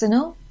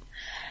personal,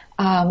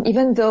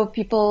 even though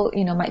people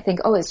might think,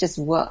 oh, it's just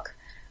work.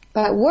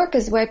 But work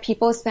is where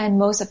people spend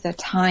most of their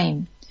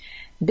time.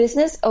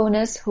 Business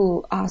owners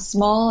who are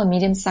small and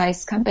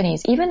medium-sized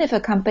companies, even if a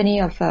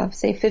company of,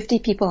 say, 50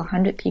 people,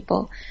 100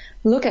 people,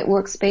 look at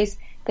workspace,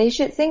 they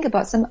should think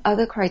about some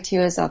other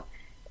criteria of,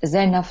 is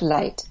there enough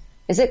light?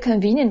 Is it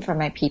convenient for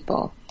my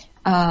people?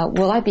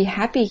 Will I be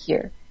happy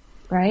here?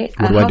 Right?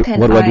 What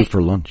do I do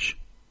for lunch?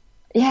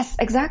 Yes,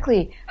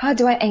 exactly. How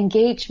do I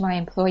engage my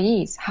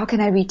employees? How can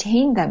I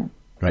retain them?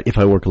 Right. If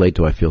I work late,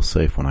 do I feel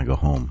safe when I go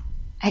home?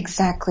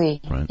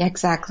 Exactly. Right.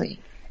 Exactly.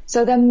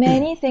 So there are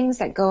many things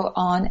that go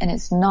on, and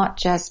it's not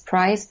just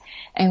price.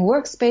 And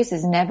workspace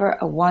is never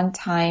a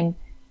one-time,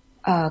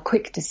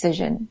 quick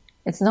decision.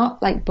 It's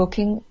not like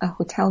booking a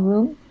hotel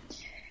room.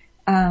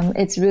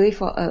 It's really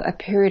for a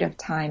period of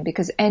time,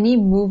 because any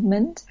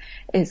movement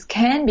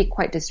can be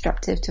quite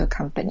disruptive to a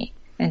company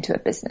and to a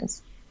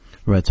business.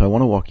 Right. So I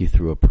want to walk you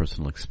through a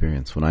personal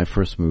experience. When I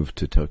first moved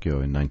to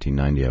Tokyo in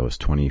 1990, I was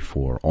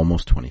 24,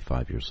 almost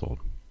 25 years old.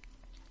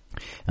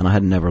 And I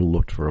had never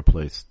looked for a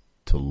place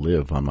to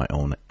live on my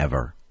own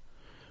ever.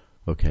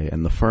 Okay.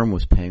 And the firm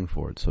was paying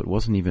for it. So it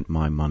wasn't even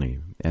my money.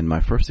 And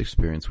my first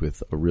experience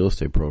with a real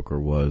estate broker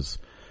was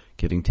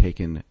getting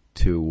taken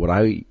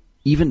to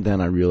even then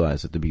I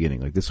realized at the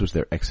beginning, like this was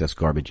their excess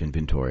garbage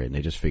inventory. And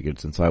they just figured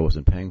since I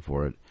wasn't paying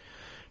for it,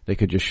 they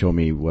could just show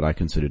me what I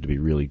considered to be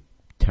really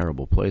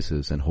terrible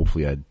places, and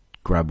hopefully I'd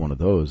grab one of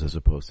those as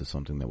opposed to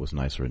something that was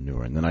nicer and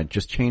newer. And then I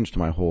just changed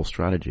my whole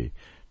strategy.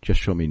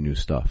 Just show me new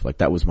stuff. Like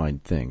that was my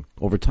thing.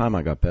 Over time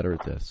I got better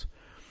at this.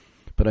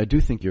 But I do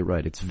think you're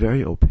right. It's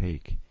very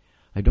opaque.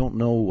 I don't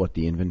know what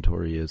the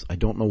inventory is. I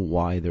don't know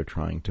why they're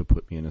trying to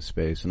put me in a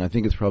space. And I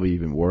think it's probably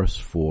even worse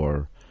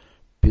for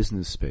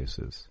business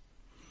spaces.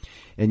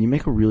 And you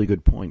make a really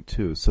good point,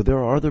 too. So there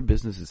are other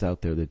businesses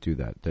out there that do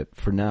that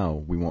for now,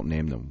 we won't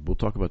name them. We'll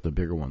talk about the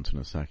bigger ones in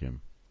a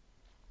second.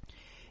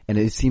 And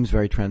it seems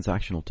very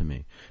transactional to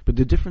me. But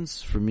the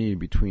difference for me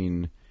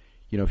between,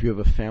 if you have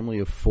a family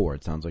of 4,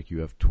 it sounds like you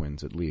have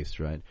twins at least,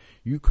 right?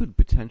 You could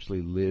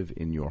potentially live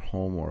in your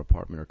home or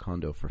apartment or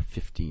condo for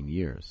 15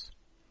 years.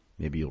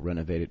 Maybe you'll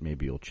renovate it,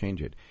 maybe you'll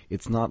change it.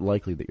 It's not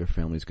likely that your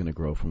family's going to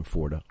grow from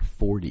 4 to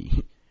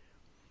 40.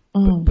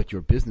 But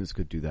your business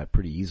could do that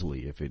pretty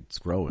easily if it's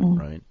growing,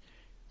 right?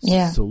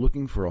 Yeah. So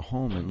looking for a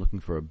home and looking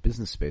for a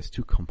business space,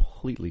 2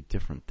 completely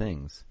different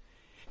things.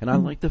 And I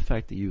like the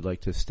fact that you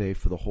like to stay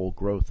for the whole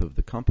growth of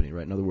the company,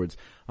 right? In other words,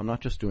 I'm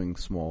not just doing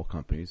small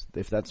companies.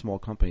 If that small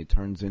company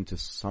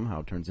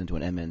somehow turns into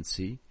an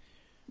MNC,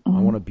 I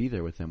want to be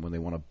there with them when they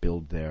want to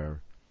build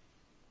their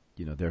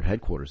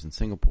headquarters in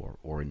Singapore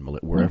or in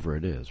wherever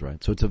it is,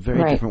 right? So it's a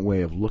very different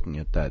way of looking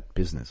at that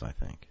business, I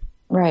think.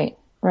 Right.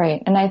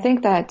 And I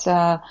think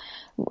that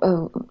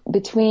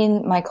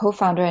between my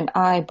co-founder and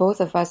I, both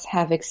of us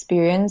have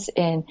experience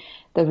in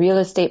the real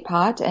estate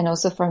part, and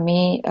also for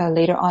me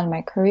later on in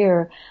my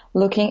career,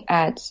 looking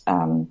at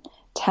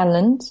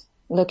talent,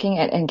 looking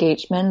at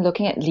engagement,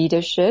 looking at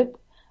leadership,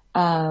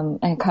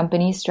 and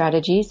company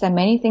strategies. There are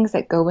many things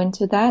that go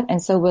into that, and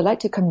so we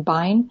like to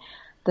combine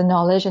the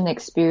knowledge and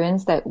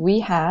experience that we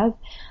have,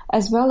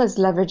 as well as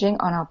leveraging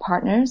on our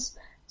partners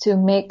to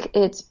make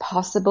it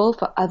possible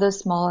for other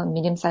small and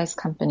medium-sized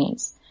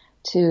companies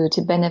to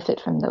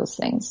benefit from those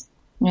things.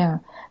 Yeah.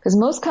 Because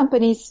most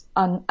companies,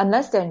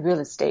 unless they're in real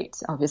estate,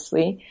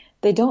 obviously,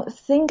 they don't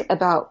think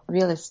about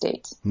real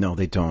estate. No,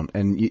 they don't.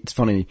 And it's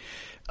funny,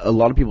 a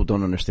lot of people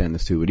don't understand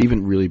this too, but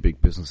even really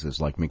big businesses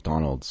like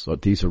McDonald's, so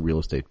these are real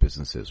estate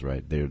businesses,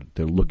 right? They're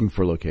looking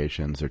for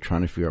locations. They're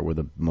trying to figure out where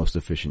the most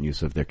efficient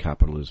use of their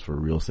capital is for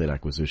real estate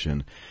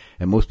acquisition.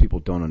 And most people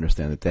don't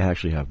understand that they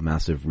actually have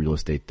massive real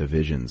estate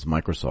divisions.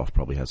 Microsoft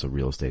probably has a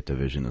real estate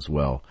division as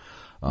well.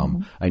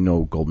 I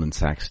know Goldman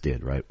Sachs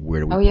did, right?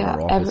 Where do we put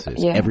our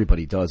offices?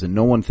 Everybody does. And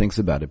no one thinks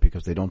about it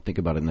because they don't think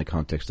about it in the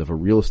context of a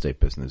real estate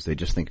business. They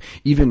just think,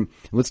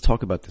 let's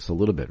talk about this a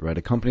little bit, right?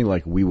 A company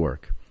like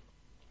WeWork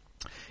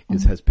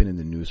has been in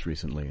the news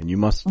recently, and you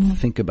must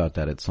think about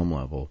that at some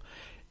level.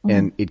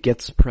 And it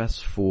gets press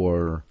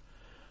for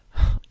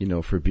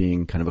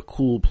being kind of a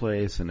cool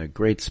place and a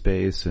great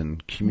space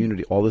and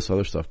community, all this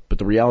other stuff. But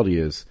the reality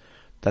is,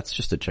 that's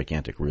just a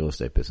gigantic real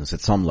estate business at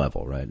some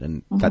level, right?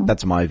 And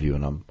that's my view,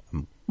 and I'm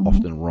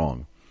often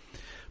wrong.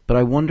 But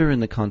I wonder in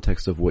the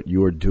context of what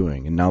you're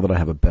doing, and now that I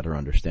have a better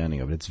understanding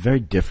of it, it's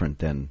very different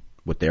than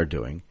what they're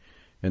doing,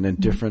 and then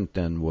different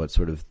than what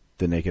sort of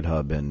the Naked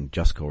Hub and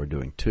Justco are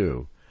doing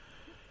too.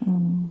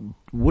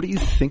 What do you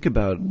think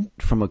about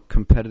from a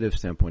competitive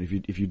standpoint,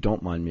 if you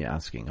don't mind me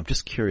asking? I'm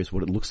just curious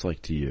what it looks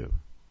like to you.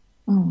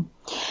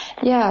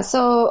 Yeah,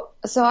 so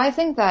I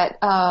think that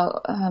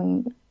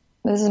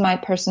this is my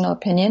personal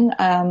opinion.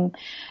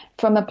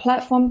 From a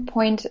platform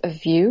point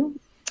of view,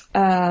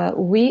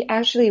 we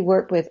actually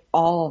work with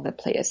all the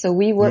players. So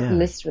we work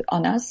list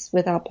on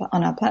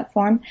our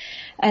platform,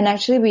 and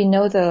actually we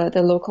know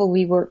the local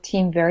WeWork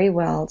team very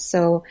well.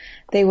 So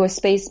they were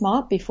Space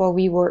Mob before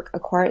WeWork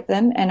acquired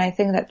them, and I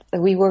think that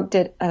WeWork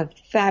did a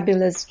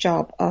fabulous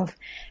job of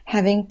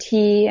having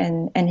T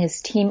and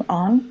his team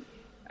on.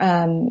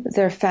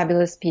 They're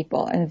fabulous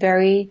people and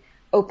very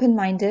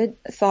open-minded,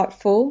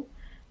 thoughtful,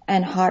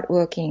 and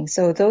hardworking.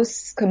 So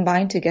those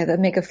combined together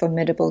make a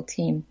formidable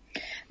team.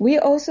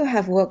 We're also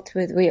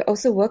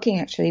working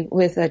actually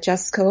with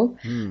Justco,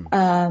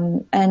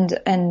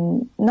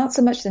 and not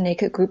so much the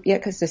Naked Group yet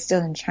because they're still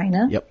in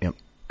China. Yep.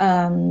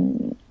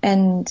 And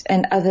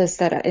others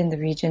that are in the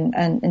region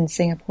and in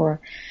Singapore.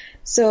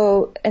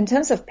 So in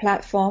terms of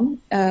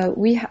platform,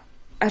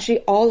 actually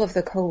all of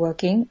the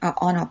co-working are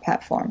on our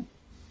platform.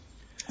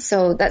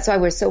 So that's why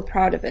we're so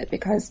proud of it,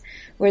 because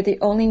we're the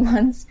only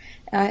ones,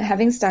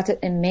 having started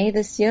in May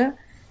this year,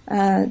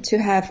 to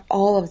have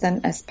all of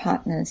them as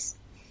partners.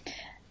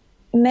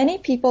 Many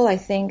people, I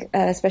think,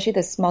 especially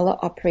the smaller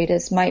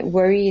operators, might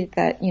worry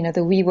that,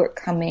 the WeWork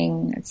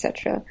coming,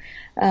 etc.,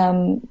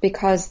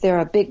 because they're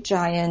a big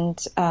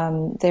giant.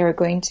 They're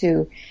going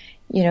to,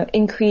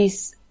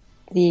 increase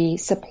the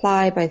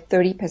supply by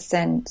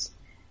 30%.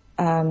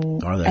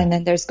 And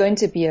then there's going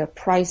to be a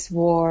price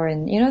war,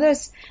 and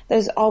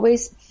there's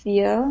always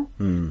fear.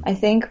 I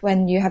think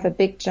when you have a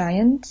big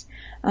giant,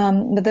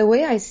 but the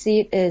way I see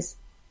it is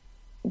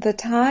the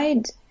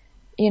tide,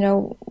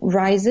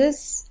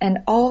 rises, and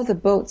all the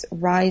boats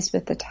rise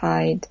with the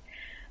tide.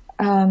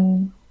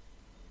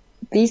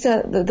 These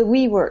are the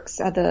WeWorks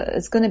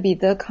it's going to be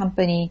the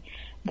company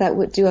that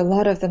would do a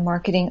lot of the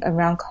marketing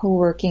around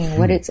co-working and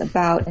what it's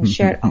about and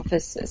shared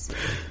offices.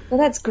 So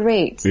that's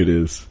great. It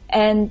is.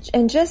 And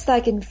just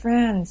like in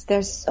France,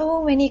 there's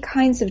so many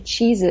kinds of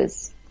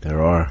cheeses.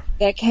 There are.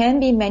 There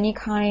can be many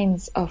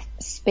kinds of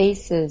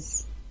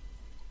spaces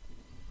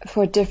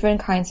for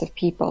different kinds of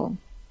people.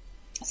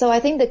 So I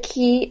think the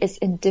key is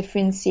in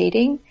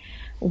differentiating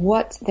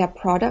what their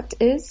product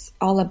is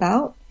all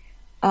about.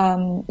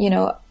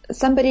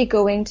 Somebody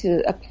going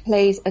to a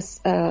place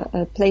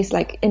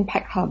like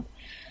Impact Hub,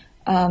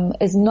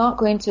 is not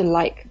going to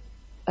like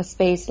a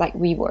space like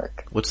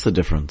WeWork. What's the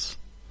difference?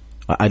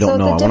 I don't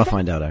know. I want to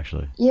find out,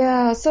 actually.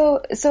 Yeah.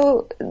 So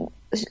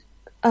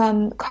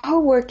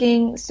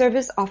co-working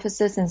service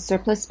offices in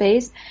surplus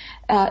space,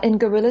 in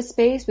Gorilla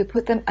Space, we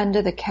put them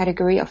under the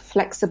category of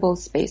flexible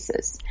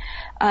spaces.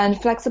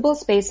 And flexible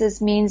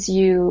spaces means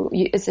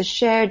it's a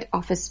shared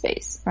office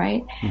space,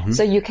 right? Mm-hmm.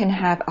 So you can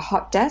have a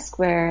hot desk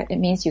where it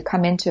means you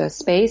come into a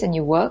space and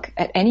you work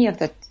at any of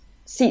the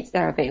seats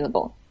that are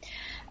available.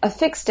 A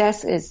fixed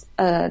desk is,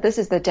 this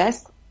is the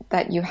desk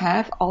that you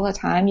have all the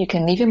time. You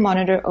can leave your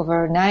monitor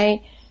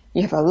overnight.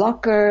 You have a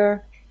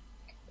locker.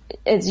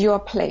 It's your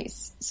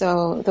place.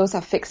 So those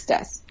are fixed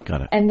desks.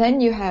 Got it. And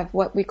then you have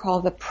what we call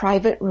the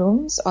private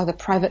rooms or the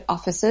private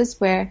offices,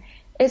 where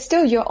it's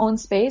still your own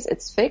space.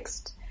 It's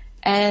fixed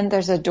and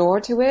there's a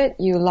door to it.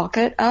 You lock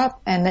it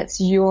up and that's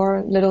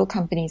your little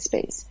company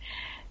space.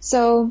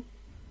 So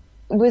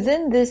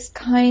within these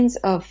kinds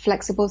of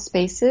flexible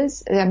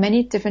spaces, there are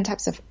many different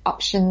types of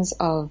options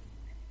of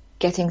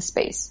getting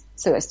space,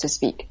 so as to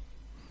speak.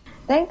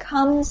 Then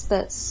comes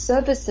the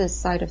services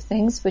side of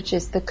things, which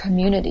is the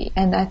community.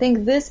 And I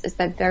think this is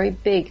that very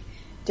big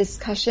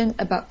discussion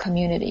about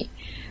community.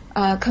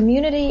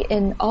 Community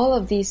in all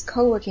of these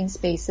co-working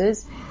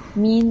spaces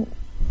mean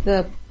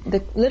the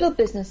little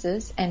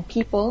businesses and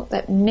people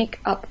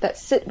that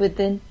sit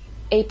within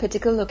a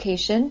particular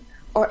location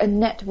or a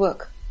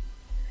network.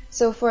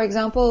 So for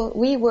example,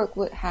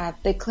 WeWork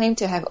they claim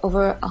to have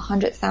over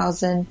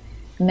 100,000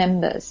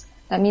 members.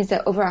 That means there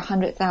are over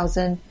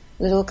 100,000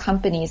 little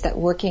companies that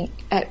working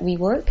at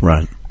WeWork.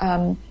 Right.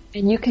 And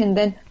you can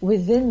then,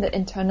 within the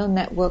internal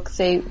network,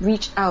 say,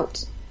 reach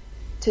out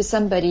to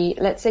somebody.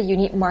 Let's say you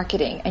need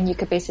marketing, and you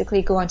could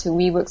basically go onto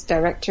WeWork's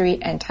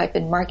directory and type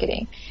in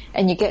marketing,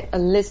 and you get a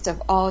list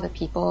of all the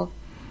people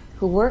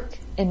who work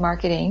in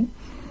marketing,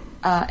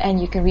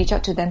 and you can reach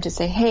out to them to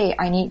say, hey,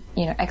 I need,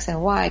 X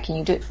and Y. Can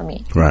you do it for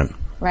me? Right.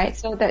 Right.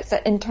 So that's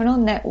an internal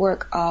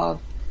network of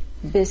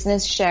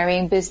business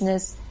sharing,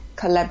 business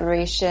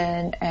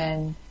collaboration,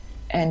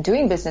 and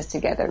doing business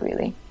together,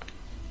 really.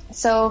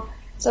 So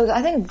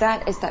I think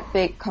that is that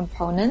big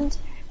component.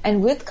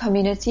 And with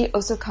community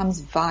also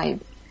comes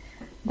vibe.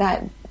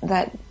 That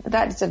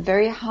is a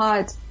very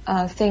hard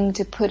thing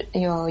to put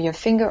your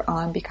finger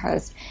on,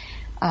 because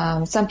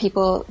some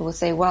people will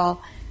say,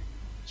 well,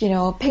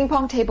 ping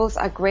pong tables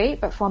are great,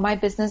 but for my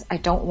business, I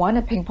don't want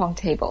a ping pong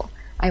table.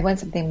 I want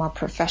something more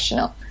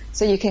professional.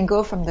 So you can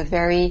go from the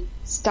very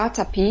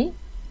startup-y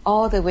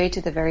all the way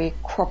to the very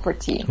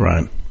corporate-y.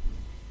 Right.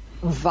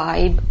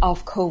 Vibe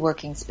of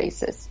co-working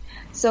spaces.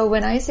 So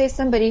when I say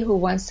somebody who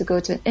wants to go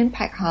to an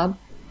Impact Hub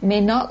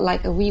may not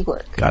like a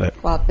WeWork. Got it.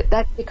 Well,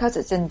 that's because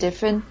it's in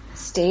different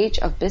stage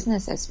of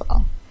business as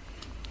well.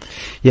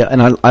 Yeah,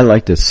 and I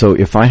like this. So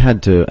if I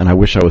had to, and I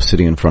wish I was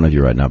sitting in front of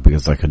you right now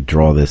because I could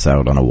draw this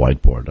out on a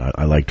whiteboard.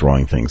 I like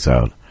drawing things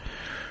out.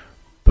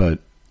 But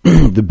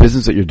the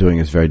business that you're doing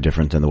is very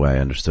different than the way I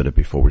understood it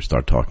before we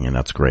start talking, and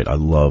that's great. I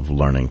love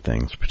learning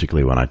things,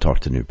 particularly when I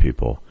talk to new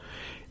people.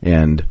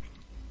 And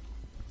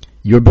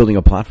you're building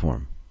a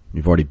platform.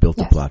 You've already built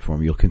a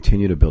platform. You'll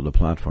continue to build a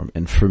platform.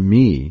 And for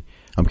me,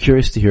 I'm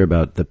curious to hear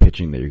about the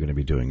pitching that you're going to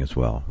be doing as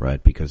well,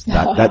 right? Because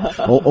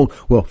well,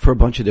 for a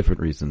bunch of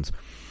different reasons.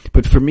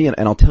 But for me, and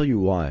I'll tell you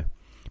why.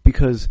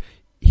 Because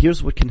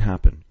here's what can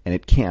happen. And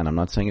it can. I'm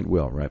not saying it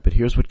will, right? But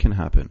here's what can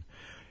happen.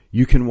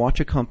 You can watch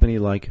a company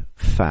like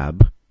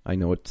Fab. I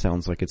know it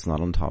sounds like it's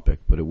not on topic,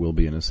 but it will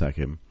be in a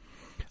second.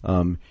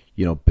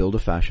 Build a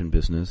fashion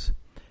business,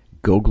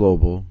 go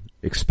global,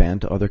 expand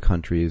to other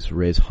countries,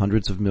 raise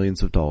hundreds of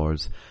millions of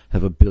dollars,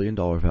 have $1 billion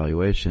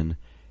valuation,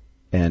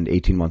 and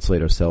 18 months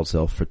later sell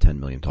itself for $10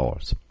 million.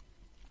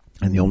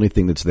 And the only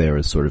thing that's there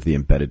is sort of the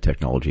embedded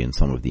technology and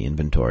some of the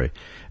inventory.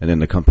 And then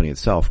the company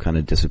itself kind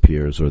of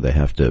disappears, or they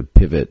have to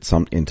pivot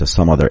into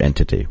some other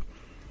entity.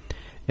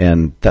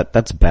 And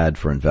that's bad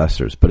for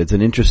investors, but it's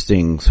an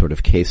interesting sort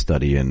of case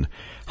study in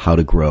how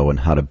to grow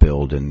and how to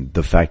build, and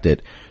the fact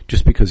that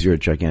just because you're a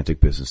gigantic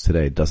business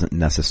today doesn't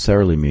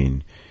necessarily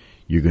mean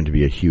you're going to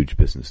be a huge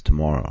business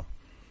tomorrow.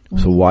 Mm-hmm.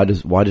 So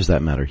why does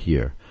that matter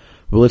here?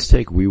 Well, let's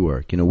take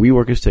WeWork.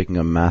 WeWork is taking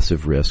a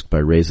massive risk by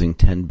raising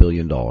 $10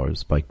 billion,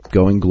 by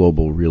going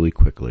global really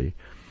quickly,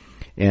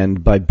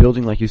 and by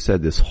building, like you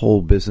said, this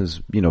whole business,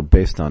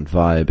 based on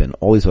vibe and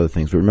all these other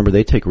things. But remember,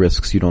 they take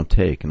risks you don't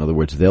take. In other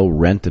words, they'll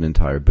rent an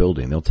entire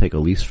building. They'll take a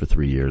lease for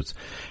 3 years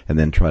and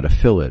then try to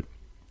fill it.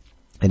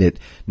 And it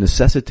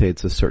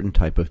necessitates a certain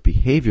type of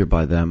behavior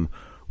by them,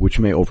 which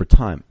may over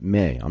time,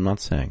 I'm not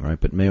saying, right,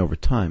 but may over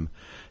time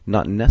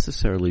not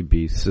necessarily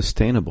be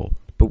sustainable.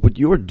 But what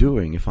you're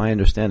doing, if I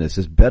understand this,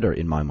 is better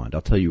in my mind.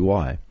 I'll tell you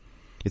why.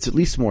 It's at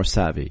least more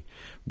savvy.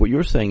 What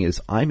you're saying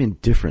is I'm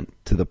indifferent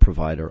to the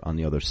provider on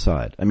the other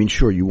side. I mean,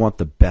 sure, you want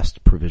the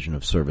best provision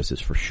of services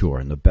for sure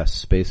and the best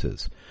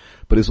spaces.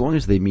 But as long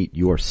as they meet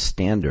your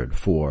standard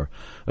for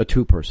a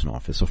 2-person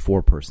office, a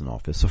 4-person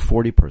office, a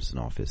 40-person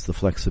office, the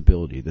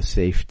flexibility, the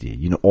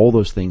safety, all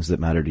those things that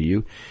matter to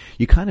you,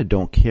 you kind of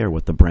don't care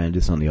what the brand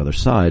is on the other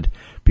side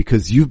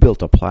because you've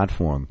built a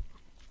platform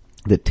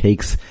that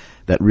takes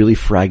that really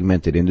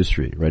fragmented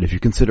industry, right? If you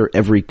consider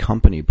every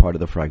company part of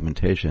the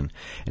fragmentation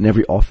and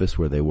every office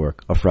where they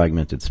work a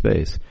fragmented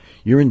space,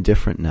 you're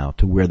indifferent now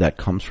to where that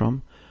comes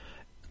from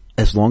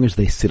as long as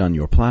they sit on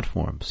your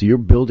platform. So you're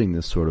building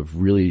this sort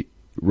of really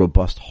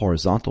robust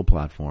horizontal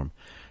platform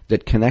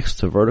that connects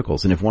to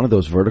verticals. And if one of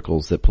those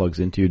verticals that plugs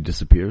into you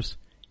disappears,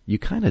 you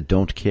kind of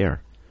don't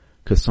care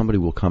because somebody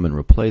will come and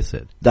replace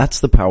it. That's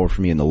the power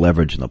for me and the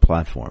leverage in the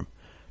platform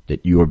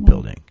that you're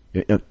building.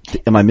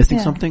 Am I missing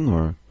something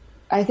or?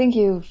 I think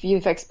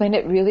you've explained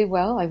it really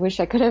well. I wish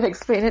I could have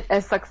explained it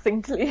as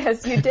succinctly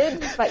as you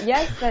did, but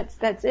yes,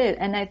 that's it.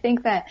 And I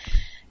think that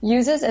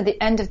users at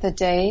the end of the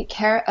day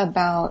care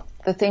about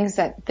the things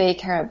that they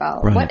care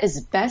about. Right. What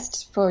is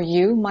best for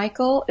you,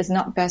 Michael, is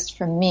not best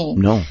for me.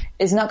 No.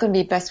 Is not going to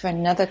be best for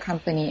another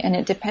company. And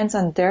it depends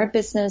on their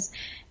business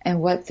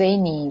and what they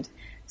need.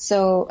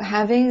 So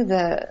having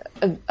the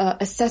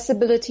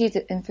accessibility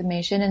to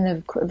information in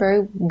a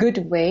very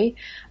good way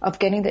of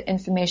getting the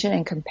information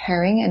and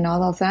comparing and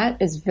all of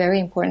that is very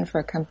important for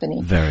a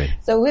company. Very.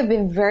 So we've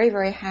been very,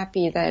 very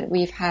happy that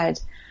we've had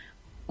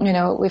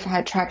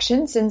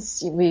traction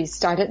since we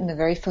started in the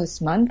very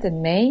first month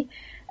in May.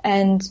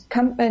 And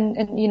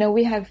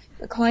we have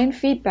client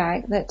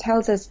feedback that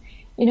tells us,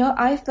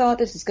 I thought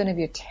this is going to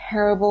be a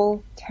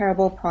terrible,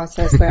 terrible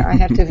process where I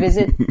have to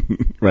visit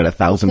right,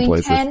 1,000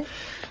 places.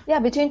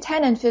 Between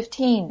 10 and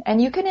 15.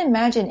 And you can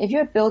imagine if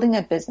you're building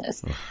a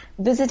business,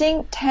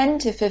 visiting 10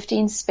 to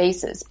 15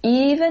 spaces,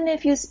 even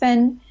if you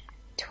spend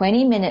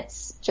 20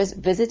 minutes just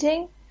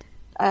visiting,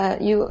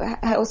 you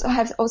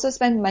also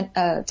spend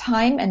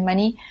time and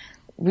money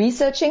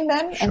researching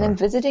them and then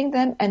visiting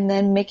them and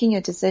then making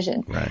your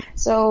decision. Right.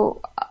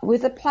 So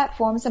with the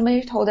platform,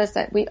 somebody told us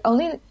that we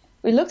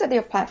looked at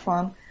your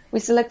platform, we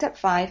selected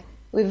 5,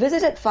 we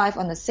visited 5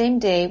 on the same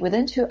day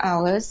within 2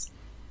 hours,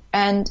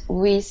 and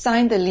we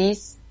signed the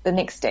lease the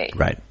next day.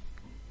 Right.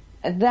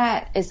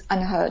 That is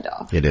unheard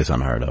of. It is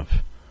unheard of.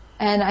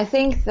 And I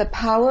think the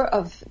power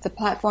of the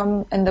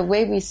platform and the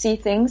way we see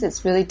things,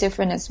 it's really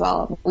different as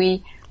well.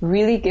 We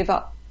really give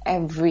up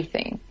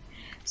everything.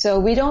 So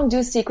we don't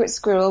do secret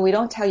squirrel. We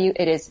don't tell you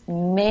it is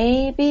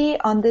maybe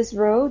on this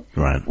road.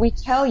 Right. We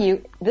tell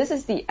you this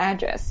is the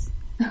address.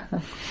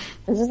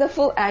 This is the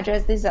full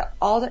address. These are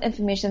all the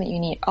information that you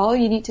need. All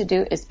you need to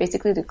do is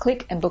basically to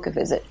click and book a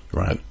visit.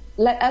 Right.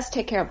 Let us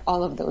take care of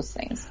all of those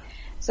things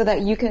so that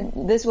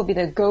this will be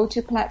the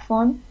go-to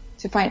platform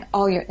to find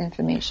all your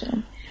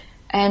information.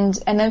 And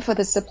then for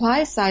the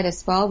supply side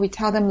as well, we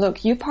tell them,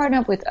 look, you partner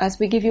up with us.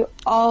 We give you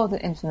all the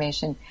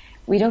information.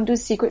 We don't do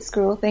secret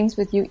squirrel things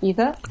with you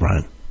either.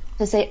 Right.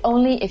 To say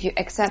only if you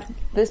accept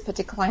this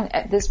particular client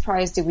at this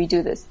price do we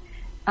do this.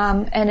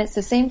 And it's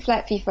the same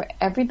flat fee for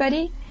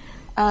everybody.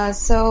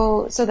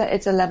 So that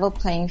it's a level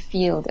playing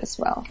field as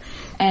well.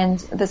 And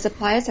the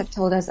suppliers have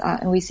told us,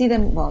 and we see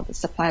them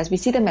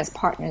as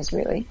partners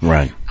really.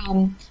 Right.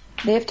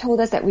 They have told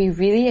us that we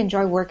really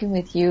enjoy working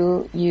with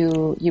you.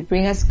 You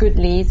bring us good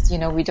leads.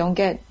 We don't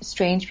get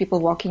strange people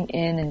walking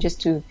in and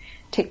just to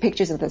take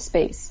pictures of the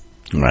space.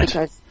 Right.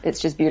 Because it's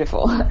just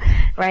beautiful.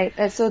 Right.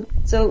 And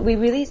so we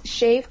really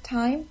shave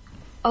time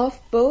off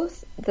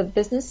both the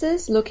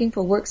businesses looking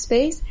for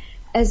workspace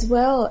as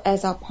well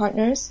as our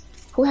partners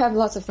who have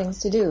lots of things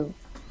to do.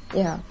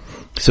 Yeah.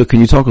 So can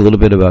you talk a little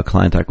bit about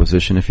client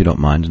acquisition, if you don't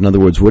mind? In other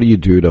words, what do you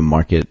do to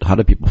market? How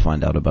do people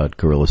find out about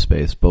Gorilla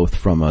Space, both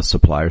from a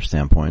supplier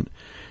standpoint,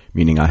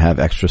 meaning I have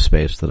extra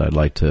space that I'd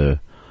like to,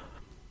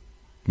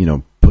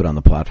 put on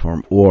the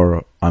platform,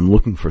 or I'm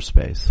looking for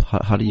space?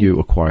 How do you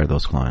acquire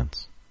those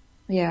clients?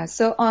 Yeah.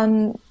 So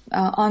on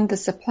the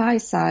supply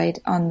side,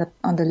 on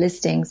the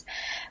listings,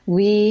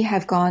 we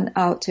have gone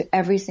out to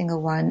every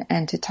single one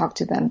and to talk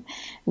to them.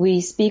 We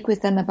speak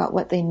with them about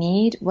what they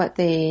need, what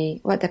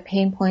the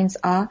pain points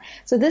are.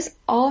 So this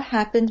all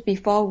happened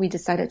before we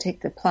decided to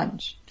take the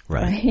plunge.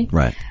 Right.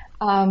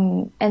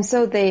 And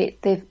so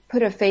they've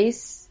put a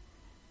face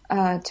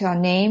to our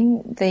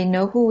name. They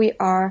know who we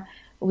are.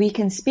 We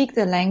can speak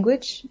the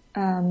language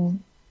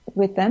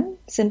with them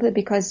simply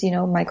because,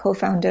 my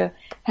co-founder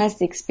has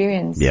the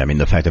experience. Yeah, I mean,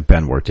 the fact that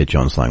Ben worked at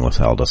Jones Lang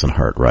LaSalle doesn't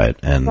hurt, right?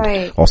 And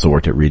also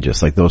worked at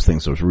Regis. Like, those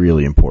things was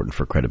really important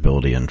for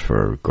credibility and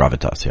for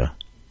gravitas, yeah.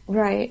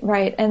 Right.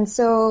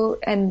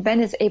 And Ben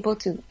is able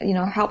to,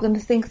 help them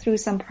think through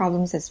some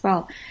problems as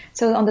well.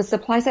 So on the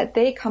supply side,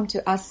 they come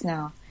to us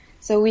now.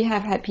 So we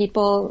have had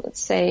people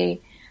say,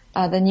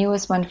 the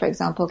newest one, for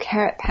example,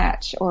 Carrot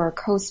Patch or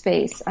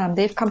CoSpace,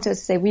 they've come to us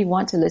and say, we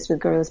want to list with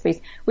Gorilla Space.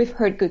 We've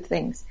heard good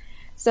things.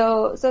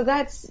 So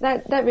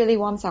that really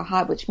warms our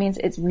heart, which means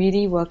it's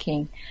really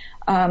working.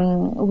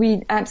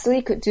 We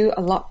absolutely could do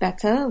a lot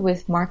better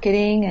with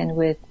marketing and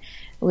with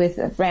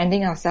with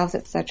branding ourselves,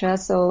 etc.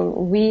 So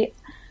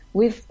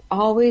we've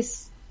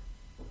always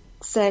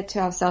said to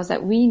ourselves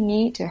that we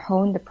need to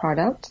hone the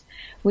product.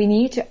 We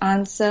need to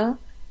answer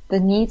the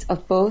needs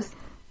of both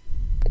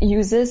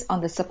users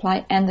on the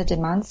supply and the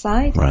demand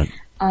side. Right.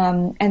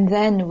 And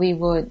then we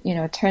would,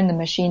 turn the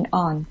machine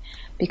on,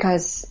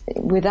 because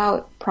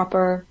without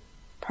proper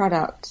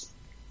product,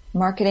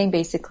 marketing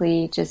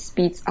basically just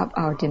speeds up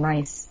our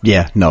demise.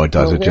 Yeah, no, it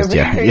does. So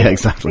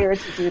Exactly. We're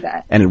to do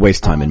that. And it wastes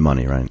time and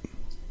money, right?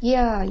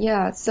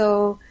 Yeah.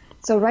 So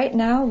right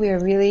now we're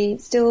really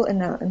still in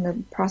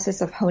the process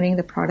of honing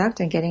the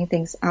product and getting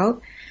things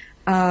out,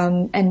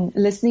 and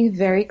listening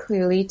very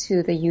clearly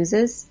to the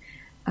users,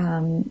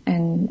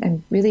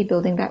 and really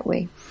building that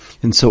way.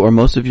 And so are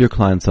most of your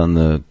clients on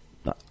the,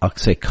 I'll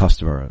say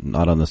customer,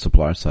 not on the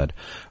supplier side,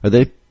 are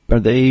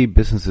they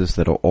businesses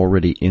that are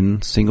already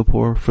in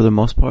Singapore for the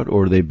most part,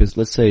 or are they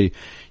let's say,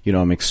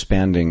 I'm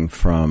expanding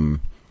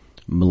from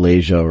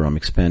Malaysia, or I'm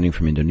expanding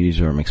from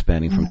Indonesia, or I'm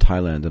expanding from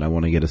Thailand, and I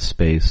want to get a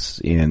space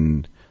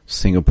in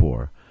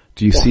Singapore.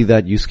 Do you see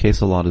that use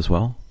case a lot as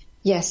well?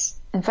 Yes.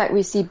 In fact,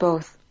 we see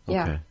both.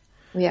 Yeah. Okay.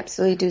 We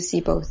absolutely do see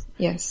both.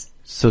 Yes.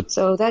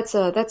 So that's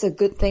a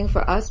good thing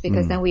for us,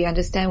 because then we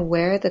understand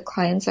where the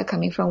clients are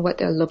coming from, what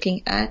they're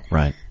looking at.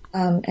 Right.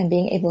 And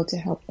being able to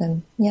help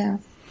them. Yeah.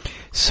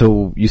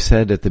 So you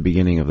said at the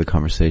beginning of the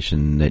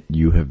conversation that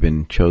you have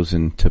been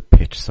chosen to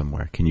pitch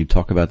somewhere. Can you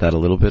talk about that a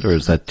little bit, or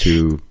is that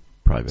too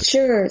private?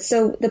 Sure.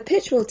 So the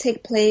pitch will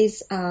take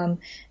place in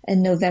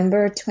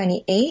November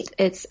 28th.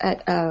 It's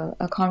at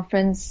a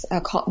conference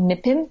called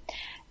MIPIM,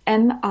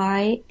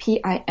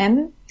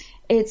 MIPIM.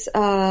 It's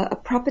a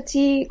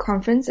property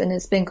conference, and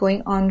it's been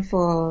going on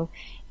for,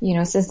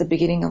 since the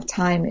beginning of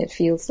time, it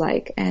feels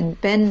like. And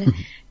Ben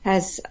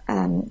has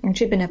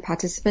actually been a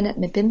participant at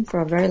MIPIM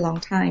for a very long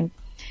time.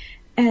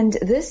 And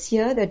this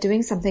year they're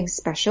doing something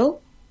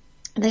special.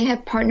 They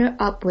have partnered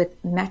up with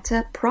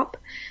Meta Prop,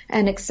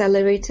 an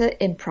accelerator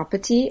in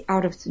property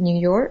out of New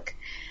York,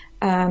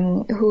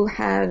 who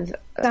have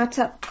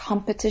startup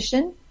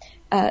competition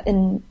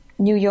in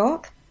New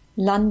York,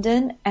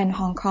 London, and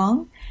Hong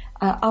Kong.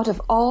 Out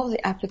of all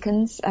the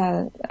applicants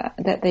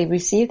that they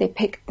received, they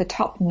picked the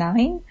top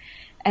 9,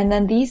 and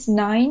then these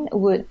 9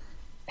 would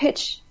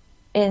pitch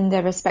in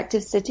their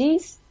respective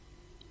cities.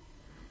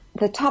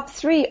 The top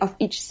 3 of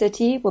each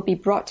city will be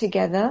brought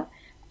together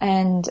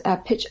and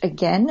pitch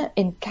again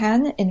in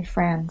Cannes in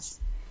France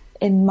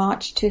in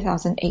March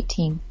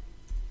 2018.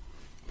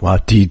 Wow,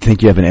 do you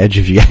think you have an edge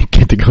if you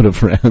get to go to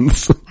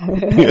France?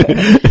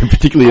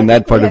 Particularly in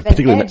that part of,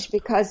 particularly an edge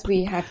because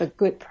we have a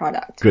good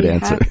product. Good we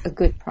answer. Have a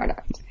good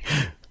product.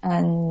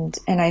 And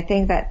I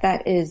think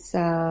that is,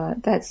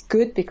 that's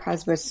good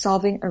because we're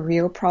solving a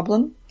real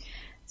problem.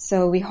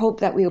 So we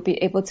hope that we'll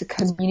be able to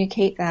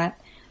communicate that,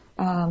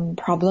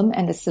 problem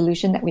and the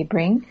solution that we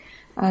bring,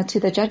 to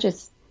the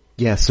judges.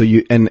 Yeah, so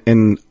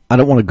and I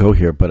don't want to go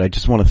here, but I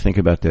just want to think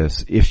about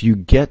this. If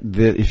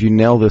you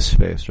nail this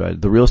space, right?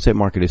 The real estate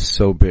market is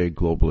so big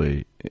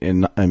globally,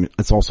 and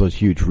it's also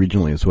huge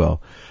regionally as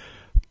well.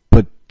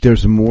 But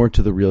there's more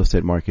to the real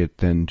estate market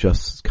than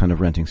just kind of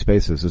renting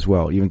spaces as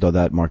well, even though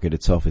that market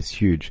itself is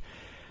huge.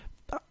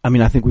 I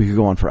mean, I think we could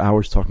go on for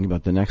hours talking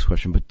about the next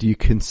question, but do you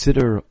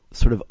consider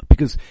sort of,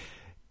 because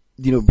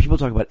people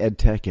talk about ed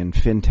tech and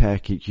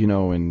fintech,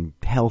 and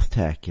health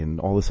tech and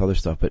all this other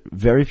stuff, but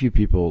very few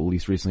people, at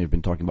least recently, have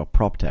been talking about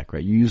PropTech,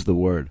 right? You use the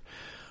word.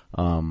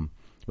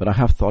 But I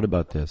have thought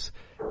about this.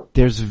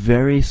 There's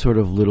very sort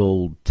of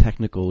little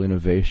technical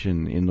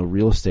innovation in the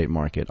real estate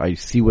market. I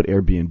see what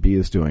Airbnb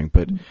is doing,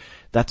 but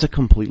that's a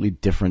completely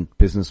different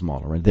business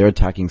model, right? They're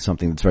attacking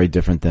something that's very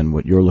different than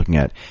what you're looking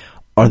at.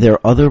 Are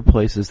there other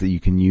places that you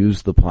can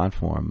use the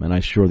platform? And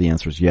I'm sure the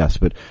answer is yes,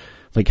 but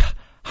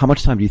how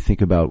much time do you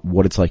think about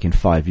what it's like in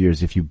 5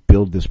 years if you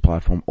build this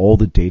platform, all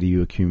the data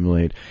you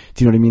accumulate?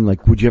 Do you know what I mean?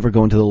 Would you ever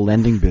go into the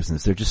lending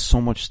business? There's just so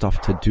much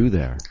stuff to do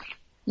there.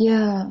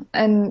 Yeah,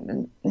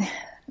 and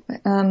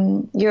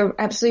you're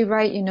absolutely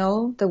right.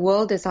 The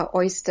world is our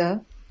oyster.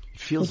 It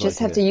feels we just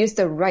have to use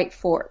the right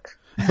fork.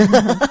 You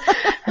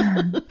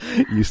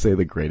say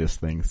the greatest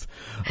things.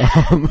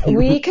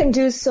 We can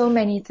do so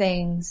many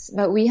things,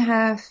 but we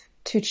have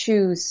to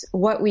choose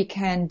what we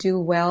can do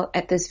well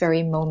at this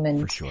very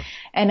moment. For sure.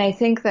 And I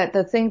think that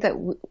the thing that,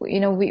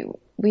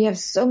 we have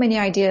so many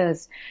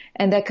ideas,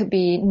 and there could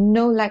be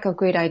no lack of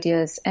great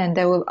ideas, and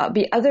there will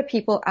be other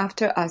people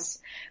after us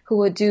who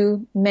will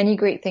do many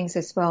great things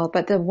as well.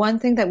 But the one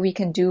thing that we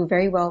can do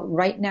very well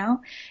right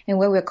now, and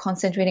where we're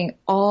concentrating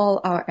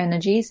all our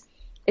energies,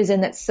 is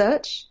in that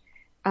search,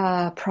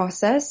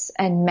 process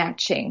and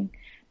matching.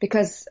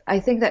 Because I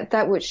think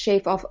that would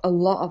shave off a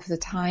lot of the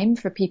time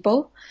for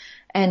people.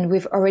 And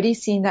we've already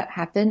seen that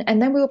happen.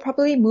 And then we'll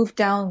probably move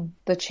down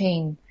the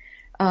chain.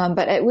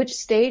 But at which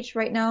stage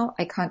right now,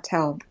 I can't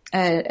tell.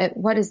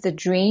 What is the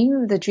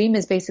dream? The dream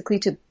is basically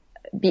to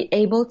be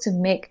able to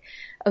make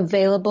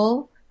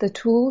available the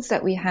tools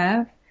that we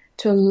have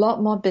to a lot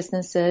more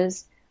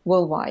businesses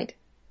worldwide.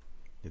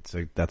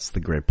 That's the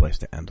great place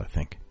to end, I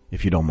think.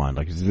 If you don't mind,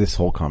 this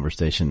whole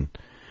conversation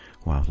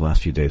Wow, the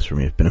last few days for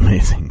me have been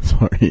amazing.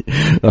 Sorry.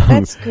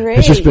 That's great.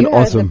 It's just been you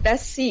awesome. Have the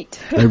best seat.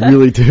 I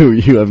really do.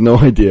 You have no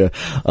idea.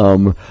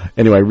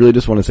 Anyway, I really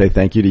just want to say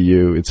thank you to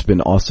you. It's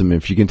been awesome.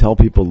 If you can tell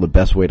people the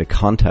best way to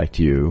contact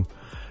you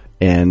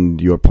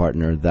and your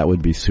partner, that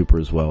would be super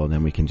as well. And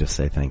then we can just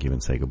say thank you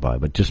and say goodbye.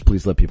 But just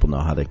please let people know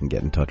how they can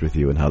get in touch with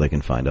you and how they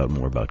can find out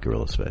more about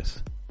Gorilla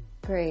Space.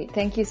 Great.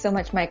 Thank you so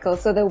much, Michael.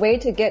 So the way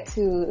to get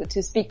to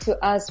speak to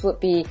us would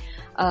be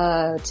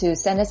to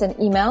send us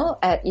an email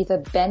at either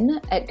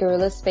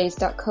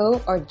ben@gorillaspace.co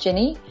or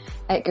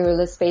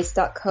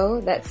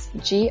Ginny@gorillaspace.co. That's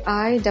GINNY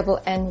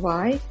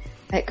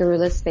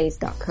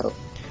 @gorillaspace.co.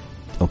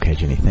 Okay,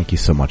 Ginny, thank you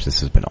so much.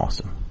 This has been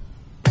awesome.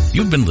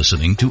 You've been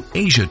listening to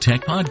Asia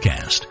Tech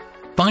Podcast.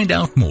 Find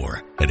out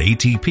more at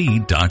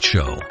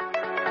ATP.show.